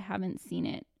know, but I haven't seen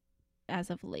it as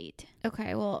of late.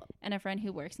 Okay, well, And a friend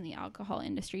who works in the alcohol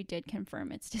industry did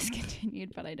confirm it's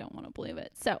discontinued, but I don't want to believe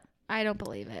it. So I don't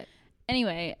believe it,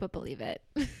 anyway, but believe it.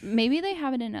 maybe they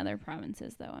have it in other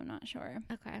provinces though. I'm not sure.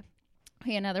 Okay.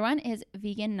 Okay, another one is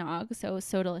vegan nog. So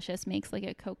Delicious makes like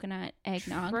a coconut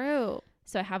eggnog. True.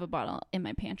 So I have a bottle in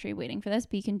my pantry waiting for this.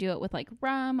 But you can do it with like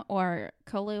rum or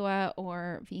Kahlua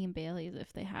or vegan Baileys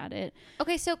if they had it.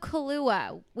 Okay, so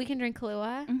Kahlua. We can drink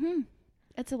Kahlua. Mm-hmm.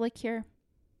 It's a liqueur.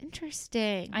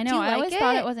 Interesting. I Do know. you I like always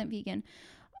thought it wasn't vegan.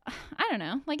 I don't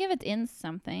know. Like if it's in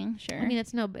something, sure. I mean,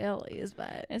 it's no Baileys,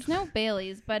 but It's no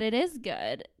Baileys, but it is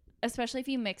good, especially if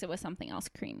you mix it with something else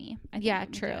creamy. I think Yeah, it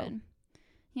would be true. good.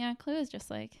 Yeah, Kahlua is just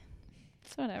like,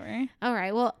 it's whatever. all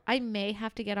right. Well, I may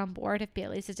have to get on board if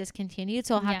Baileys is discontinued,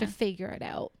 so I'll have to Yeah. figure it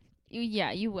out.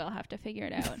 You will have to figure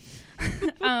it out.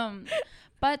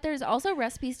 But there's also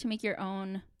recipes to make your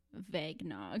own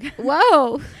vegnog.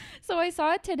 Whoa. So I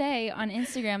saw it today on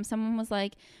Instagram. Someone was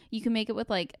like, you can make it with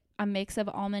like a mix of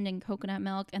almond and coconut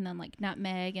milk and then like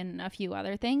nutmeg and a few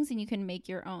other things. And you can make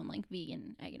your own like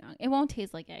vegan eggnog. It won't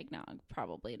taste like eggnog,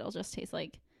 probably. It'll just taste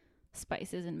like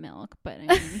spices and milk. But I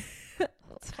mean,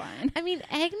 it's fine. I mean,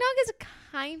 eggnog is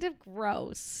kind of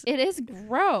gross. It is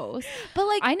gross. But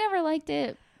like I never liked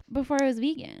it before I was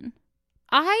vegan.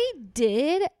 I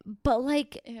did, but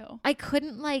like Ew. I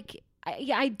couldn't like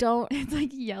I don't. It's like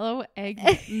yellow egg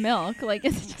milk. Like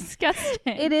it's disgusting.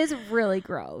 It is really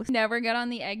gross. Never got on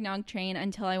the eggnog train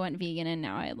until I went vegan, and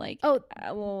now I like. Oh, I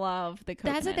love the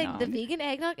coconut that's the thing. nog. The vegan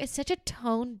eggnog is such a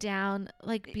toned down,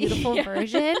 like beautiful Yeah.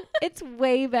 version. It's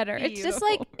way better. It's just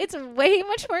like Beautiful. it's way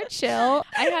much more chill.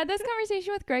 I had this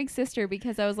conversation with Greg's sister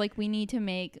because I was like, we need to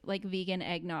make like vegan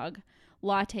eggnog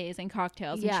lattes and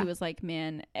cocktails, and Yeah. she was like,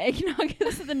 man, eggnog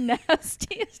is the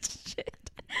nastiest shit.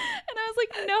 And I was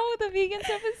like, no, the vegan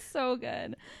stuff is so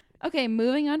good. Okay,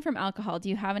 moving on from alcohol. Do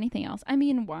you have anything else? I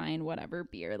mean, wine, whatever,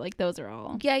 beer, like those are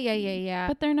all. Yeah.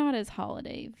 But they're not as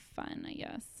holiday fun, I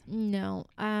guess. No.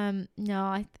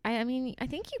 No. I mean, I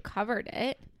think you covered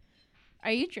it.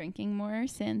 Are you drinking more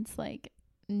since like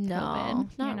No, COVID?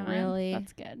 You're not really.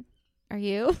 That's good. Are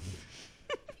you?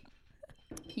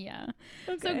 Yeah.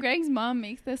 Okay. So Greg's mom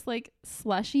makes this like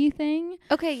slushy thing.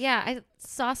 Okay, yeah, I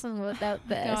saw something about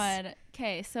this. God.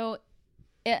 Okay, so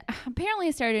it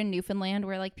apparently started in Newfoundland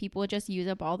where like people would just use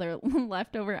up all their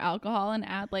leftover alcohol and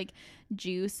add like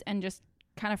juice and just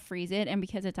kind of freeze it. And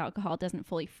because it's alcohol, it doesn't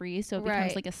fully freeze, so it becomes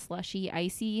Right. like a slushy,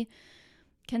 icy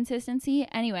consistency.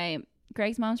 Anyway,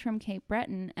 Greg's mom's from Cape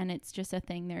Breton, and it's just a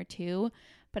thing there too,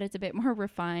 but it's a bit more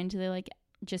refined. They like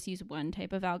just use one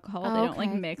type of alcohol. They don't like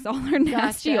Okay. mix all their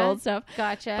nasty Gotcha. old stuff.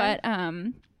 Gotcha. But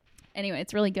anyway,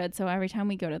 it's really good. So every time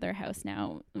we go to their house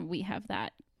now, we have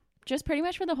that. Just pretty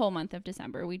much for the whole month of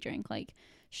December, we drink like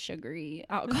sugary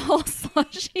alcohol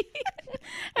slushy.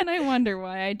 And I wonder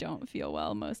why I don't feel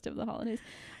well most of the holidays.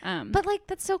 but like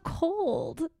that's so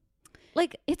cold.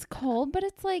 Like it's cold, but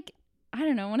it's like, I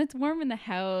don't know, when it's warm in the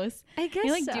house, I guess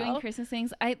you're like so. doing Christmas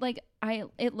things.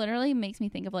 It literally makes me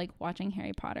think of like watching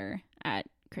Harry Potter at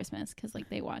Christmas, because like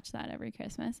they watch that every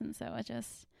Christmas, and so it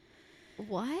just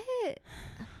What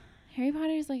Harry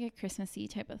Potter is like a Christmassy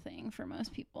type of thing for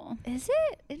most people. is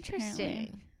it?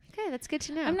 Interesting. Okay, that's good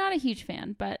to know. I'm not a huge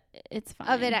fan, but it's fine.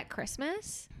 of it at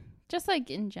Christmas. Just like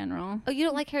in general. Oh, you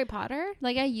don't like Harry Potter?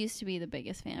 Like I used to be the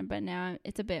biggest fan, but now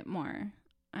it's a bit more.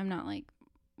 I'm not like,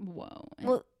 whoa.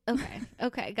 Well,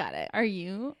 okay, got it. Are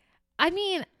you? I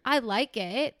mean, I like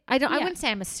it. I don't. I Yeah. wouldn't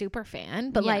say I'm a super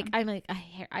fan, but Yeah. like I'm like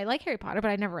I like Harry Potter, but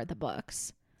I never read the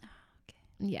books. Okay.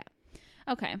 Yeah.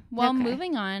 Okay. Well, Okay.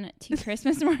 moving on to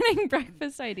Christmas morning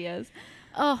breakfast ideas.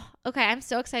 Oh, okay. I'm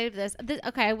so excited for this.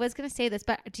 Okay, I was gonna say this,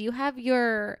 but do you have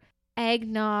your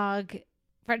eggnog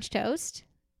French toast,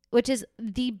 which is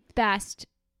the best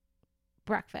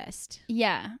breakfast?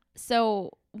 Yeah.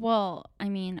 So, well, I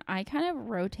mean, I kind of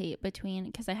rotate between,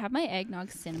 because I have my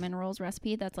eggnog cinnamon rolls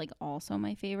recipe. That's like also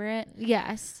my favorite.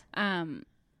 Yes.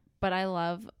 But I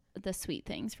love the sweet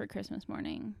things for Christmas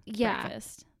morning Yeah.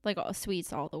 breakfast. Like all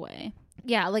sweets all the way.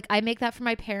 Yeah, like I make that for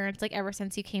my parents like ever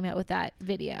since you came out with that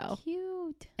video.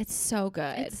 Cute. It's so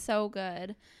good. It's so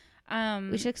good.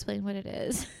 We should explain what it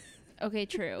is. Okay,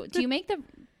 true. Do you make the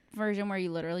version where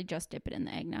you literally just dip it in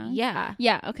the eggnog? Yeah.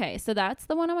 Yeah, okay. So that's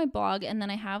the one on my blog. And then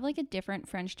I have like a different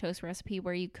French toast recipe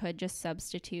where you could just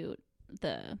substitute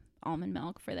the almond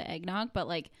milk for the eggnog. But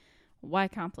like, why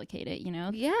complicate it, you know?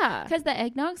 Yeah. Because the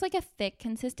eggnog's like a thick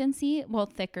consistency. Well,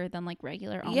 thicker than like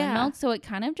regular almond Yeah. milk. So it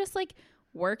kind of just like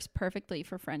works perfectly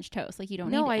for French toast. Like you don't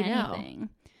No, need I know. anything.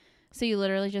 So you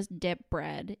literally just dip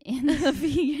bread in the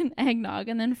vegan eggnog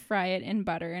and then fry it in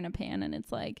butter in a pan. And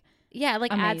it's like, Yeah,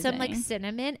 like add some like amazing.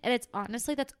 cinnamon, and it's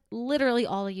honestly that's literally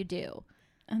all you do.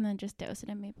 and then just dose it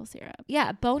in maple syrup.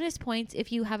 Yeah, bonus points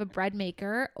if you have a bread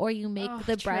maker or you make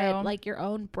the bread true. like your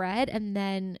own bread, and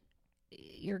then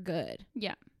you're good.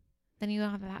 Yeah. Then you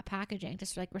don't have that packaging.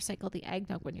 Just like recycle the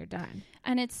eggnog when you're done.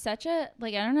 And it's such a,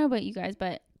 like, I don't know about you guys,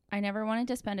 but I never wanted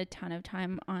to spend a ton of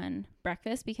time on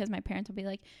breakfast because my parents would be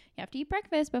like, you have to eat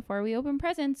breakfast before we open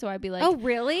presents. So I'd be like, Oh,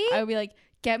 really? I would be like,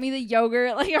 get me the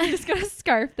yogurt. Like, I'm just going to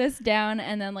scarf this down.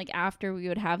 And then, like, after we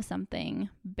would have something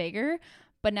bigger.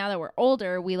 But now that we're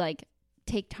older, we, like,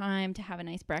 take time to have a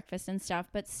nice breakfast and stuff.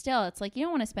 But still, it's like, you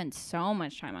don't want to spend so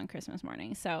much time on Christmas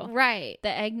morning. So Right. the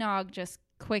eggnog, just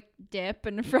quick dip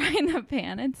and fry in the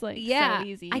pan. It's, like, so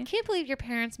easy. I can't believe your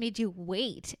parents made you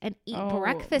wait and eat Oh,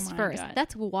 breakfast my first. God.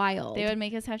 That's wild. They would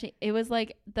make us have to, it was,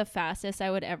 like, the fastest I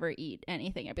would ever eat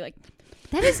anything. I'd be like,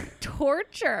 That is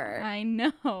torture. I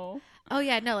know. Oh,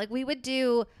 yeah. No, like we would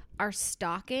do our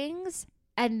stockings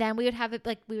and then we would have it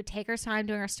like we would take our time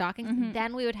doing our stockings. Mhm.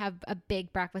 Then we would have a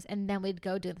big breakfast and then we'd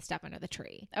go do the stuff under the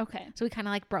tree. Okay. So we kind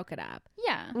of like broke it up.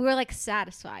 Yeah. We were like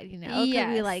satisfied, you know, 'cause we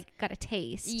Yes. like got a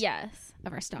taste Yes.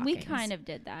 of our stockings. We kind of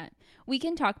did that. We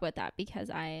can talk about that because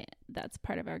that's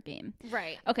part of our game.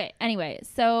 Right. Okay, anyway,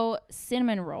 so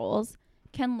cinnamon rolls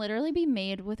can literally be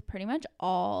made with pretty much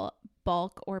all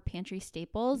bulk or pantry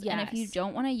staples. And if you Yes.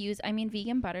 don't want to use, I mean,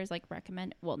 vegan butter is like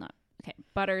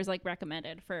butter is like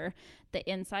recommended for the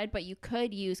inside, but you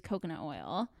could use coconut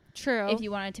oil True. if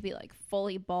you want it to be like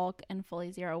fully bulk and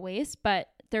fully zero waste, but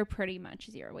they're pretty much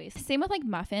zero waste. Same with like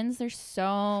muffins. There's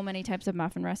so many types of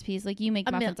muffin recipes. Like you make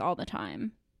muffins all the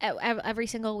time. Every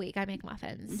single week I make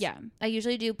muffins. Yeah. I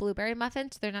usually do blueberry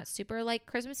muffins. They're not super like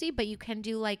Christmassy, but you can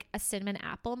do like a cinnamon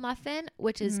apple muffin,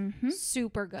 which is Mhm.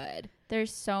 super good.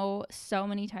 There's so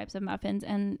many types of muffins,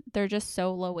 and they're just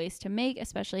so low waste to make,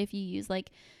 especially if you use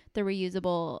like the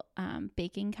reusable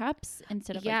baking cups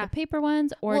instead of Yeah. like the paper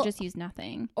ones, or Well, just use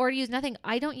nothing. Or use nothing.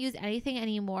 I don't use anything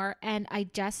anymore, and I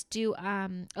just do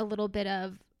a little bit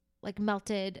of like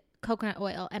melted coconut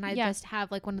oil, and I Yeah. just have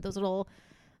like one of those little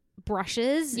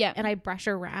brushes, Yeah. and I brush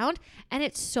around, and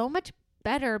it's so much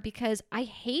better because I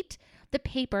hate the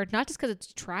paper, not just because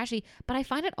it's trashy, but I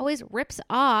find it always rips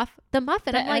off the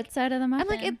muffin. The I'm like, outside of the muffin.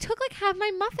 I'm like, it took like half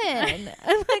my muffin.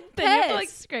 I'm like, then you have to like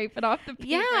pissed. scrape it off the paper.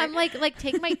 Yeah, I'm like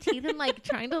taking my teeth and like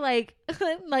trying to like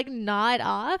like gnaw it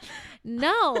off.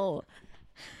 No.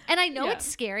 And I know Yeah. it's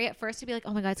scary at first to be like,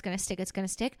 oh my God, it's gonna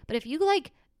stick. But if you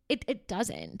like it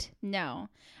doesn't. No.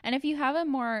 And if you have a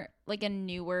more like a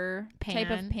newer type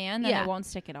of pan, then Yeah. it won't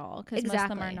stick at all because most of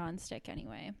them are Exactly. non-stick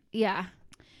anyway. Yeah.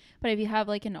 But if you have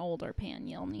like an older pan,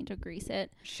 you'll need to grease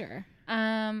it. Sure.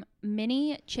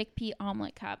 Mini chickpea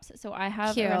omelet cups. So I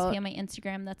have Cute. a recipe on my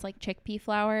Instagram that's like chickpea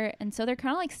flour, and so they're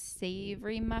kind of like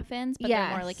savory muffins, but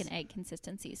they're more like Yes. an egg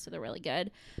consistency, so they're really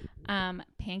good.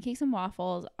 Pancakes and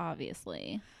waffles,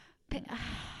 obviously,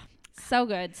 so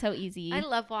good, so easy. I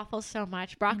love waffles so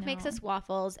much. Brock makes know. us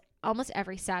waffles almost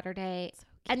every Saturday.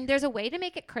 And there's a way to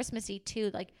make it Christmassy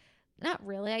too. Like, not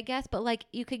really, I guess, but like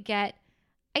you could get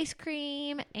ice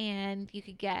cream and you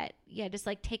could get, just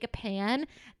like take a pan,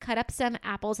 cut up some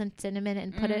apples and cinnamon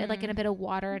and put it like in a bit of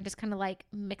water and just kind of like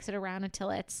mix it around until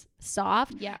it's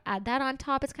soft. Yeah. Add that on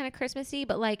top. It's kind of Christmassy,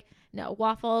 but like, no,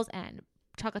 waffles and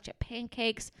chocolate chip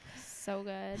pancakes. So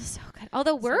good. So good.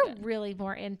 Although we're good. really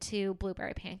more into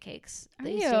blueberry pancakes Are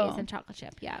these you? days than chocolate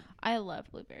chip. Yeah. I love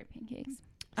blueberry pancakes.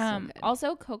 So good.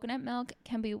 Also, coconut milk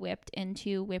can be whipped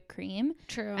into whipped cream,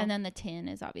 True. and then the tin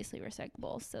is obviously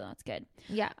recyclable, so that's good.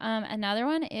 yeah. Another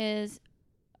one is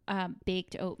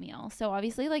baked oatmeal. So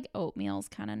obviously, like oatmeal's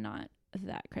kind of not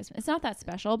that Christmas. It's not that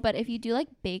special, but if you do like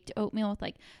baked oatmeal with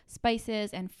like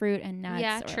spices and fruit and nuts,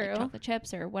 Yeah, or true. like chocolate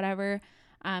chips or whatever,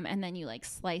 and then you like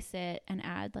slice it and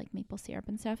add like maple syrup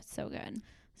and stuff, it's so good.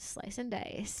 Slice and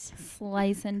dice.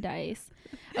 Slice and dice.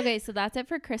 Okay, so that's it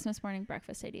for Christmas morning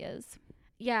breakfast ideas.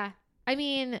 Yeah. I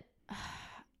mean,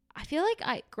 I feel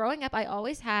like growing up, I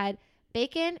always had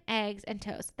bacon, eggs, and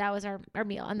toast. That was our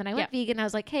meal. And then I went vegan. I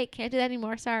was like, hey, can't do that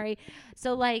anymore. Sorry.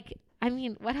 So like, I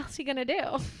mean, what else are you going to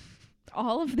do?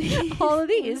 All of these. All of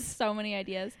these. So many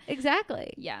ideas.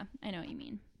 Exactly. Yeah, I know what you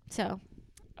mean. So,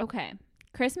 Okay.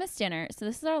 Christmas dinner. So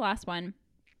this is our last one.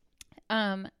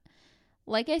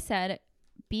 Like I said,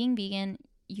 being vegan,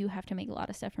 you have to make a lot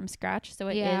of stuff from scratch. So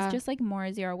it Yeah. is just like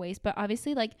more zero waste. But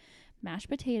obviously, like mashed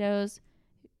potatoes,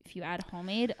 if you add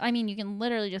homemade, I mean, you can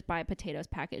literally just buy potatoes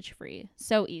package free.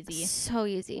 So easy. So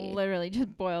easy. Literally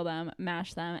just boil them,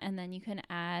 mash them, and then you can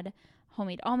add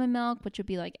homemade almond milk, which would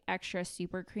be like extra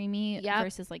super creamy Yep.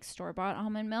 versus like store-bought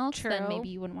almond milk. True. Then maybe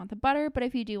you wouldn't want the butter, but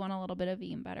if you do want a little bit of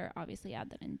vegan butter, obviously add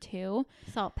that in too.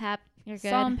 Salt, pep. You're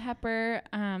good. Salt and pepper.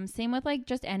 Same with like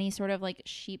just any sort of like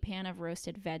sheet pan of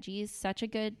roasted veggies. Such a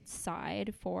good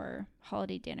side for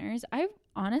holiday dinners. I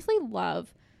honestly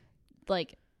love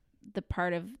like the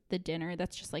part of the dinner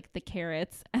that's just like the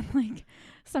carrots and like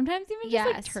sometimes even just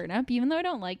like Yes. turnip. Even though I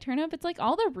don't like turnip, it's like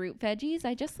all the root veggies.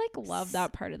 I just like love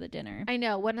that part of the dinner. I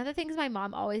know. One of the things my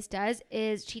mom always does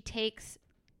is she takes,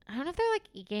 I don't know if they're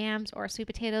like yams or sweet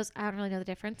potatoes. I don't really know the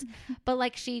difference. But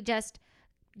like she just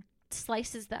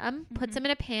slices them, puts Mhm. them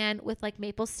in a pan with like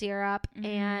maple syrup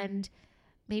and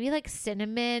maybe like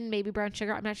cinnamon, maybe brown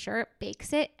sugar. I'm not sure.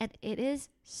 Bakes it and it is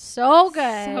so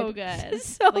good. So good.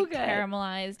 So like good.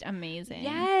 caramelized, amazing.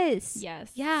 Yes.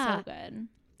 Yes. Yeah. So good.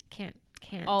 Can't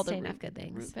All say the enough root, good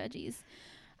things. root veggies.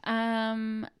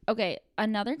 Okay,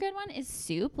 another good one is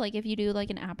soup. Like if you do like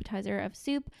an appetizer of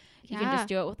soup, you can just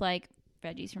do it with like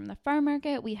veggies from the farm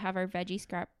market. We have our veggie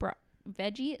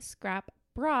scrap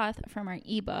broth from our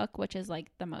ebook, which is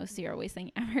like the most zero waste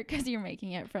thing ever because you're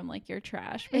making it from like your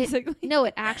trash basically. No,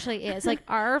 it actually is. Like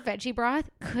our veggie broth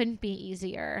couldn't be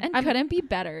easier. And couldn't be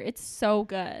better. It's so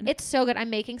good. It's so good. I'm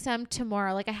making some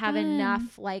tomorrow. Like I have Fun.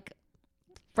 enough like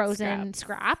frozen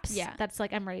scraps. Yeah. That's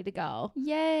like I'm ready to go.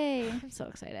 Yay. I'm so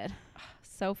excited.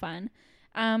 So fun.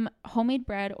 Homemade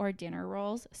bread or dinner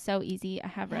rolls. So easy. I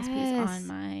have recipes Yes. on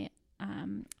my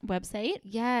website.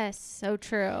 Yes, so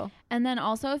true. And then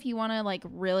also if you want to like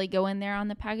really go in there on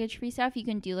the package free stuff, you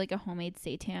can do like a homemade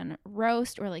seitan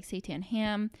roast or like seitan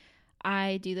ham.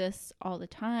 I do this all the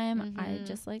time. I Mhm.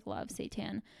 just like love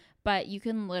seitan. But you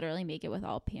can literally make it with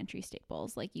all pantry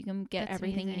staples. Like you can get That's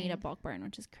everything you need amazing. at Bulk Barn,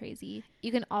 which is crazy.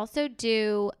 You can also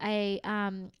do a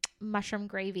mushroom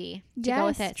gravy to go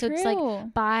with it. So it's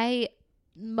like buy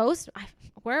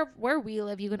where we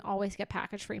live, you can always get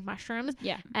package free mushrooms,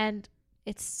 yeah. and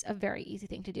it's a very easy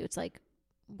thing to do. It's like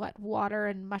water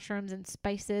and mushrooms and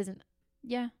spices and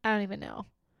Yeah. I don't even know.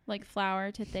 Like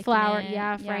flour to thicken Flour, it.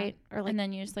 yeah, right. Or like and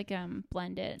then you just like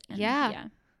blend it. And Yeah.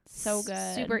 So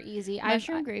good. super easy.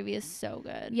 Mushroom gravy is so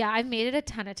good. Yeah, I've made it a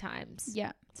ton of times.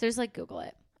 Yeah. So just like Google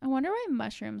it. I wonder why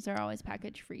mushrooms are always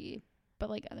package free, but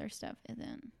like other stuff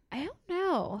isn't. I don't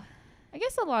know. I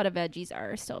guess a lot of veggies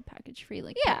are still package free,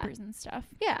 like Yeah. peppers and stuff.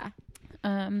 Yeah.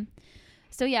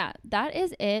 So yeah, that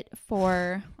is it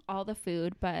for all the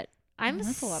food, but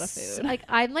that's a lot of food. Like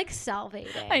I'm like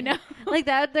salivating. I know. Like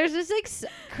that. There's just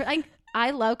like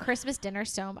I love Christmas dinner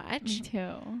so Me much.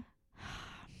 too.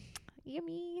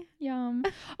 Yummy. Yum.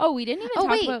 Oh, we didn't even Oh,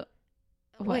 talk wait. about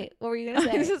Wait, what were you I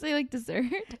gonna was say? gonna say like dessert.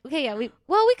 Okay, yeah. We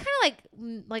kind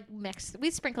of like mixed. We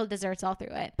sprinkled desserts all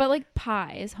through it But like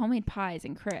pies, homemade pies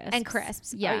and crisps. and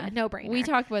crisps. Yeah. no brainer. We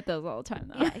talk about those all the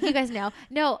time though. Yeah, you guys know.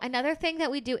 No, another thing that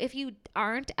we do if you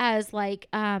aren't as like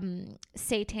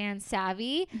seitan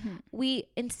savvy, Mhm. we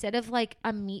instead of like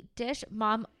a meat dish,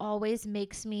 mom always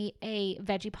makes me a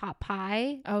veggie pot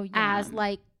pie Oh yeah. as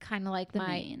like kind of like The my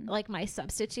main. like my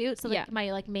substitute. So like Yeah.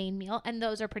 my like main meal, and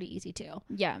those are pretty easy too.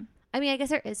 Yeah. I mean, I guess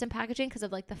there is some packaging because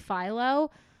of like the phyllo,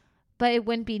 but it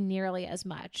wouldn't be nearly as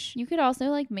much. You could also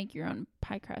like make your own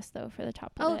pie crust though for the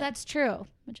top of it. Oh, that's true.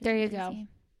 which is there you really go. easy.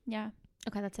 Yeah.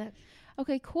 Okay, that's it.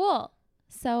 Okay, cool.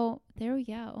 So there we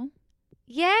go.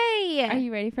 Yay! Are you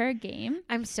ready for our game?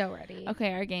 I'm so ready.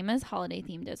 Okay, our game is holiday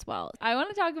themed as well. I want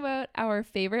to talk about our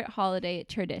favorite holiday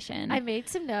tradition. I made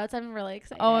some notes. I'm really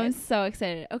excited. Oh, I'm so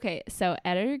excited. Okay, so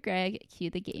editor Greg, cue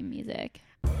the game music.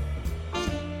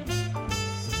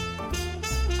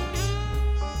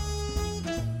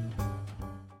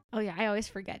 Oh yeah, I always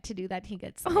forget to do that. He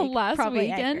gets Oh, like, last probably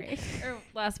weekend angry. or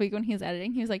last week when he was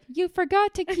editing, he was like, "You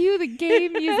forgot to cue the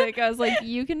game music." I was like,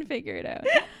 "You can figure it out."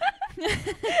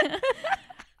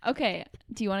 Okay,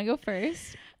 do you want to go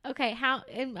first? Okay,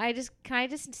 can I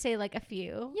just say like a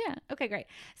few? Yeah. Okay, great.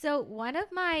 So one of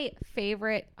my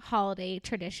favorite holiday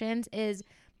traditions is,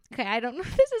 okay, I don't know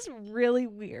if this is really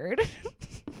weird,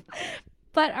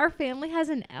 but our family has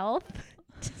an elf.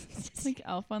 It's like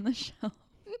Elf on the Shelf.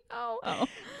 No, Oh.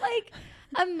 like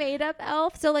a made up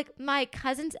elf. So like my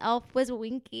cousin's elf was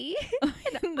Winky.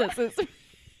 This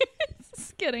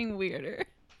is getting weirder.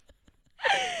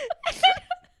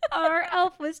 Our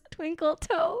elf was Twinkle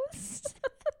Toes.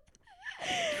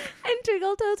 And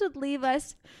Twinkle Toes would leave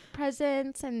us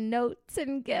presents and notes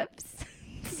and gifts.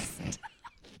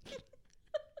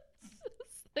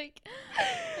 Like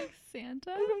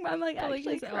Santa? I'm like But, like,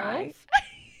 actually his crying. elf?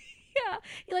 Yeah,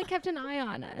 he like kept an eye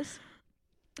on us.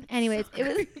 Anyways, it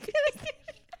was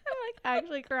I'm like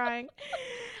actually crying.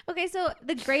 Okay, so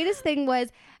the greatest thing was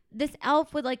this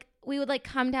elf would like, we would like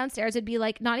come downstairs. It'd be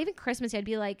like not even Christmas. It'd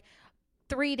be like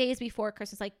 3 days before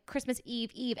Christmas, like Christmas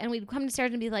Eve, and we'd come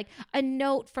downstairs and be like a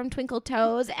note from Twinkle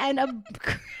Toes and a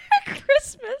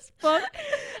Christmas book.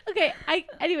 Okay,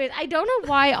 anyways, I don't know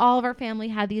why all of our family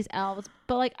had these elves,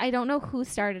 but like I don't know who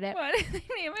started it. Why did they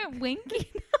name it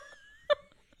Winky?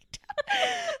 I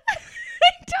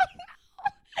don't know.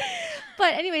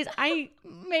 But anyways, I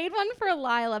made one for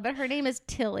Lila, but her name is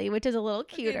Tilly, which is a little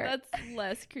cuter. Okay, that's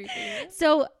less creepy.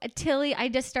 So Tilly, I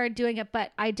just started doing it,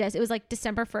 but it was like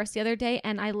December 1st the other day,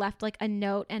 and I left like a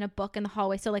note and a book in the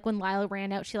hallway. So like when Lila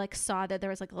ran out, she like saw that there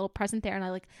was like a little present there, and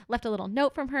I like left a little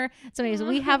note from her. So anyways,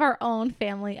 we have our own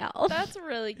family elf. That's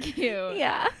really cute.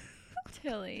 Yeah.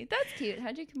 Tilly. That's cute.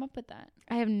 How'd you come up with that?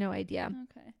 I have no idea.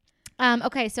 Okay.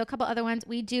 Okay, so a couple other ones.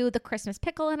 We do the Christmas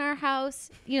pickle in our house.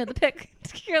 You know the pick.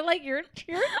 You're like your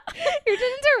traditions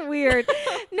are weird.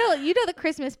 No, you know the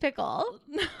Christmas pickle.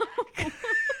 No. Okay,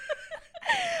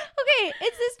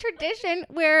 it's this tradition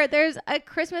where there's a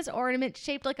Christmas ornament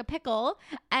shaped like a pickle,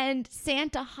 and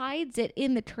Santa hides it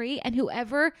in the tree, and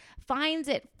whoever finds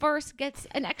it first gets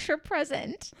an extra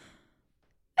present.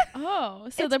 Oh,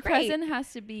 so It's the great. present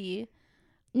has to be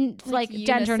Like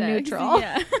gender unisex. neutral.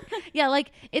 Yeah. Yeah,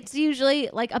 like it's usually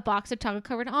like a box of chocolate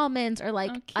covered almonds or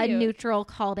like Oh, a cute. neutral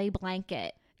holiday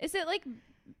blanket. Is it like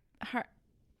hard?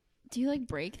 Do you like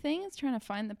break things trying to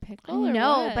find the pickle? Or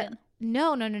No, what? but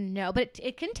no. But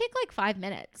it can take like 5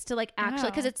 minutes to like actually,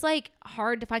 because Wow. it's like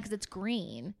hard to find because it's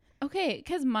green. Okay,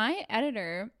 because my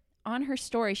editor on her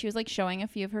story, she was like showing a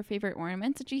few of her favorite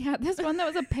ornaments, and she had this one that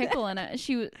was a pickle in it.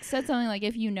 She said something like,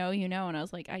 "If you know, you know," and I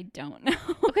was like, "I don't know."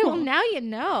 Okay, well now you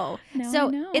know. Now So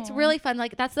I know. it's really fun.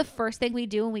 Like that's the first thing we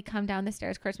do when we come down the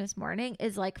stairs Christmas morning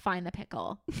is like find the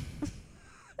pickle.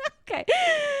 Okay.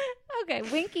 Okay,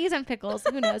 Winkies and pickles.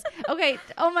 Who knows? Okay.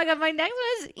 Oh my God, my next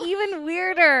one is even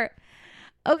weirder.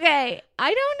 Okay, I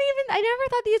never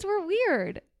thought these were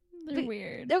weird. They're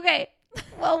weird. Okay.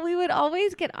 Well, we would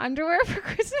always get underwear for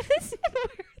Christmas and wear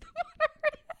them on our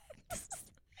heads.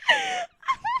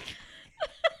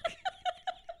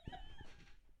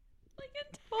 Like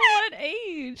until what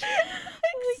age?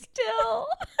 Like still.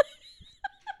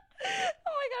 Oh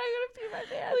my God, I'm gonna pee my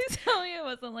pants. Please tell me it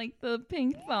wasn't like the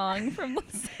pink thong from the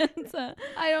Santa.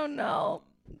 I don't know,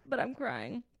 but I'm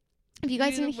crying. If you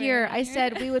guys You didn't wear hear, it on I your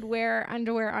said we would wear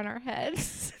underwear on our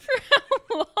heads. For how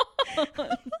long?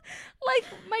 Like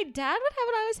my dad would have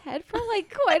it on his head for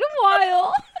like quite a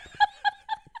while.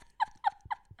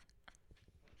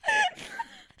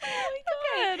 Oh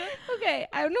my God. Okay,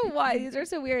 I don't know why these are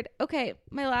so weird. Okay,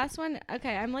 my last one.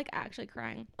 Okay, I'm like actually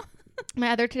crying.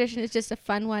 My other tradition is just a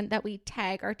fun one that we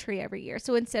tag our tree every year.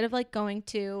 So instead of like going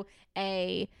to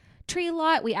a tree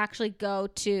lot, we actually go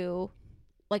to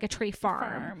like a tree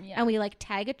farm, yeah. and we like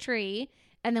tag a tree,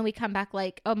 and then we come back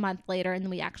like a month later and then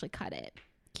we actually cut it.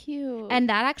 Cute. And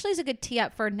that actually is a good tee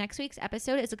up for next week's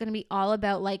episode. It's going to be all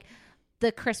about like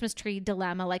the Christmas tree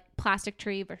dilemma, like plastic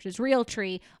tree versus real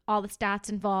tree, all the stats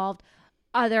involved,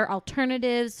 other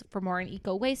alternatives for more an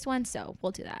eco waste one. So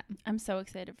we'll do that. I'm so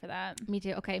excited for that. Me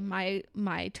too. Okay, my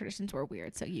traditions were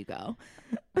weird, so you go.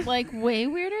 Like way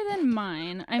weirder than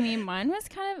mine. I mean, mine's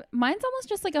almost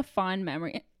just like a fond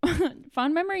memory.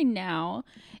 Fond memory now.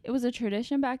 It was a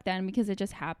tradition back then because it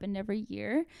just happened every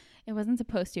year. It wasn't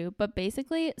supposed to, but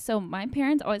basically, so my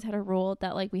parents always had a rule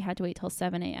that like we had to wait till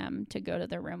 7 a.m. to go to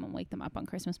their room and wake them up on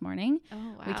Christmas morning. Oh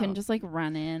wow. We couldn't just like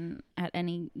run in at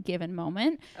any given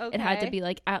moment. It had to be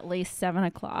like at least 7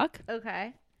 o'clock.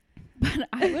 Okay. But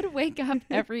I would wake up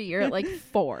every year at like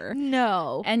 4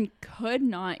 No. and could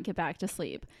not get back to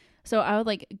sleep. So I would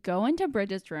like go into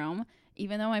Bridget's room,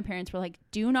 even though my parents were like,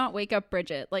 do not wake up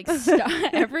Bridget. Like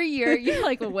every year you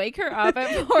like wake her up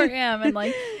at 4 a.m. and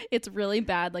like it's really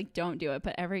bad. Like don't do it.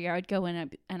 But every year I'd go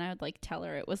in and I would like tell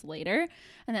her it was later.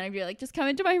 And then I'd be like, just come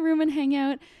into my room and hang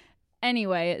out.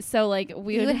 Anyway, so like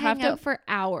we would have hang to out for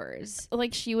hours.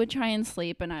 like she would try and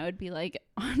sleep and I would be like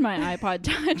on my iPod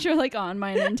Touch or like on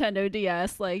my Nintendo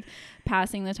DS like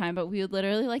passing the time, but we would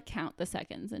literally like count the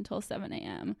seconds until 7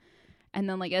 a.m. and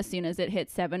then like as soon as it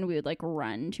hit 7 we would like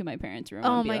run to my parents' room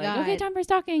Oh and be my like, God. okay, time for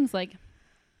stockings. Like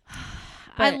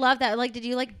I but- love that. Like, did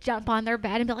you like jump on their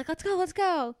bed and be like, let's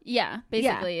go? yeah,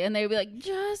 basically. And they'd be like,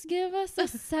 just give us a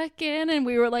second, and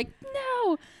we were like,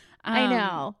 no. I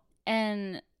know.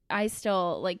 And I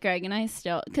still, like, Greg and I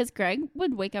still, because Greg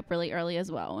would wake up really early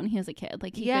as well when he was a kid.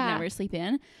 Like, he could never sleep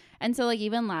in. And so, like,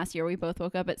 even last year, we both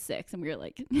woke up at 6 and we were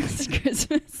like, it's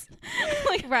Christmas.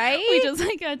 Like, right? We just,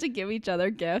 like, had to give each other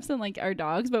gifts and, like, our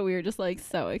dogs, but we were just, like,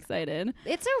 so excited.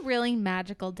 It's a really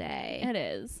magical day. It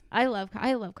is. I love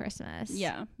Christmas.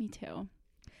 Yeah, me too.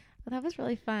 Well, that was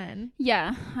really fun.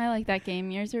 Yeah, I like that game.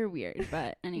 Yours are weird,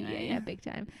 but anyway. Yeah, big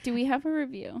time. Do we have a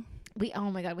review?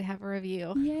 Oh my God, we have a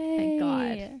review. Yay. Thank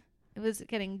God. It was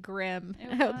getting grim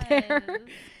out there.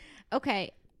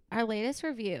 Okay, our latest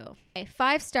review. Okay,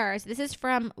 5 stars. This is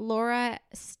from Laura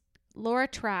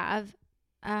Trav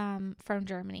from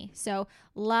Germany. So,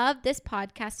 love this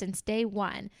podcast since day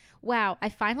one. Wow, I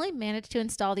finally managed to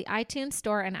install the iTunes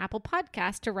Store and Apple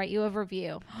Podcast to write you a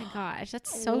review. Oh my gosh,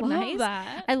 that's so nice.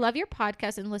 That. I love your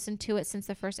podcast and listened to it since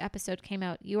the first episode came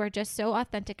out. You are just so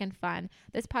authentic and fun.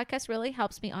 This podcast really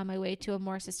helps me on my way to a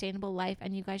more sustainable life,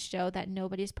 and you guys show that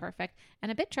nobody's perfect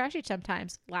and a bit trashy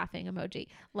sometimes. Laughing emoji.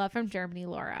 Love from Germany,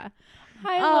 Laura.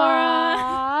 Hi,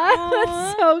 Laura.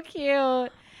 That's so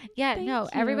cute. Yeah, Thank no,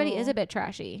 everybody you. is a bit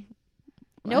trashy.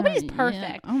 Nobody's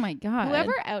perfect. Yeah. Oh my God.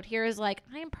 Whoever out here is like,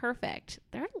 I'm perfect,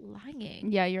 they're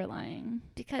lying. Yeah, you're lying.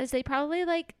 Because they probably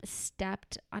like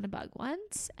stepped on a bug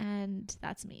once, and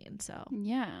that's mean. So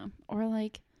Yeah. Or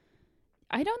like,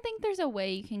 I don't think there's a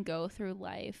way you can go through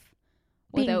life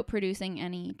Being- without producing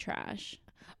any trash.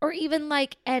 or even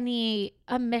like any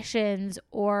emissions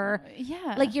or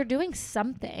Yeah. like you're doing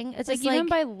something. It's like just even like,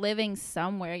 by living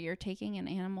somewhere, you're taking an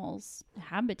animal's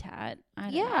habitat. I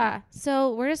don't know. yeah.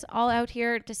 So we're just all out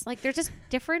here just like there's just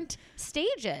different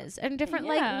stages and different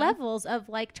Yeah. like levels of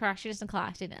like trashiness and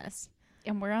classiness.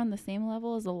 And we're on the same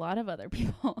level as a lot of other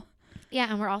people. Yeah,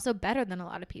 and we're also better than a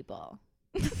lot of people.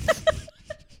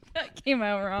 That came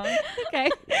out wrong. Okay.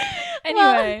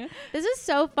 Anyway. Well, this is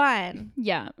so fun.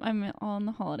 Yeah, I'm all in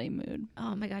the holiday mood.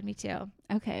 Oh my God, me too.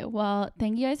 Okay, well,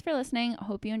 thank you guys for listening.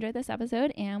 Hope you enjoyed this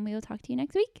episode, and we will talk to you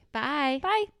next week. Bye.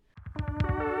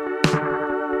 Bye.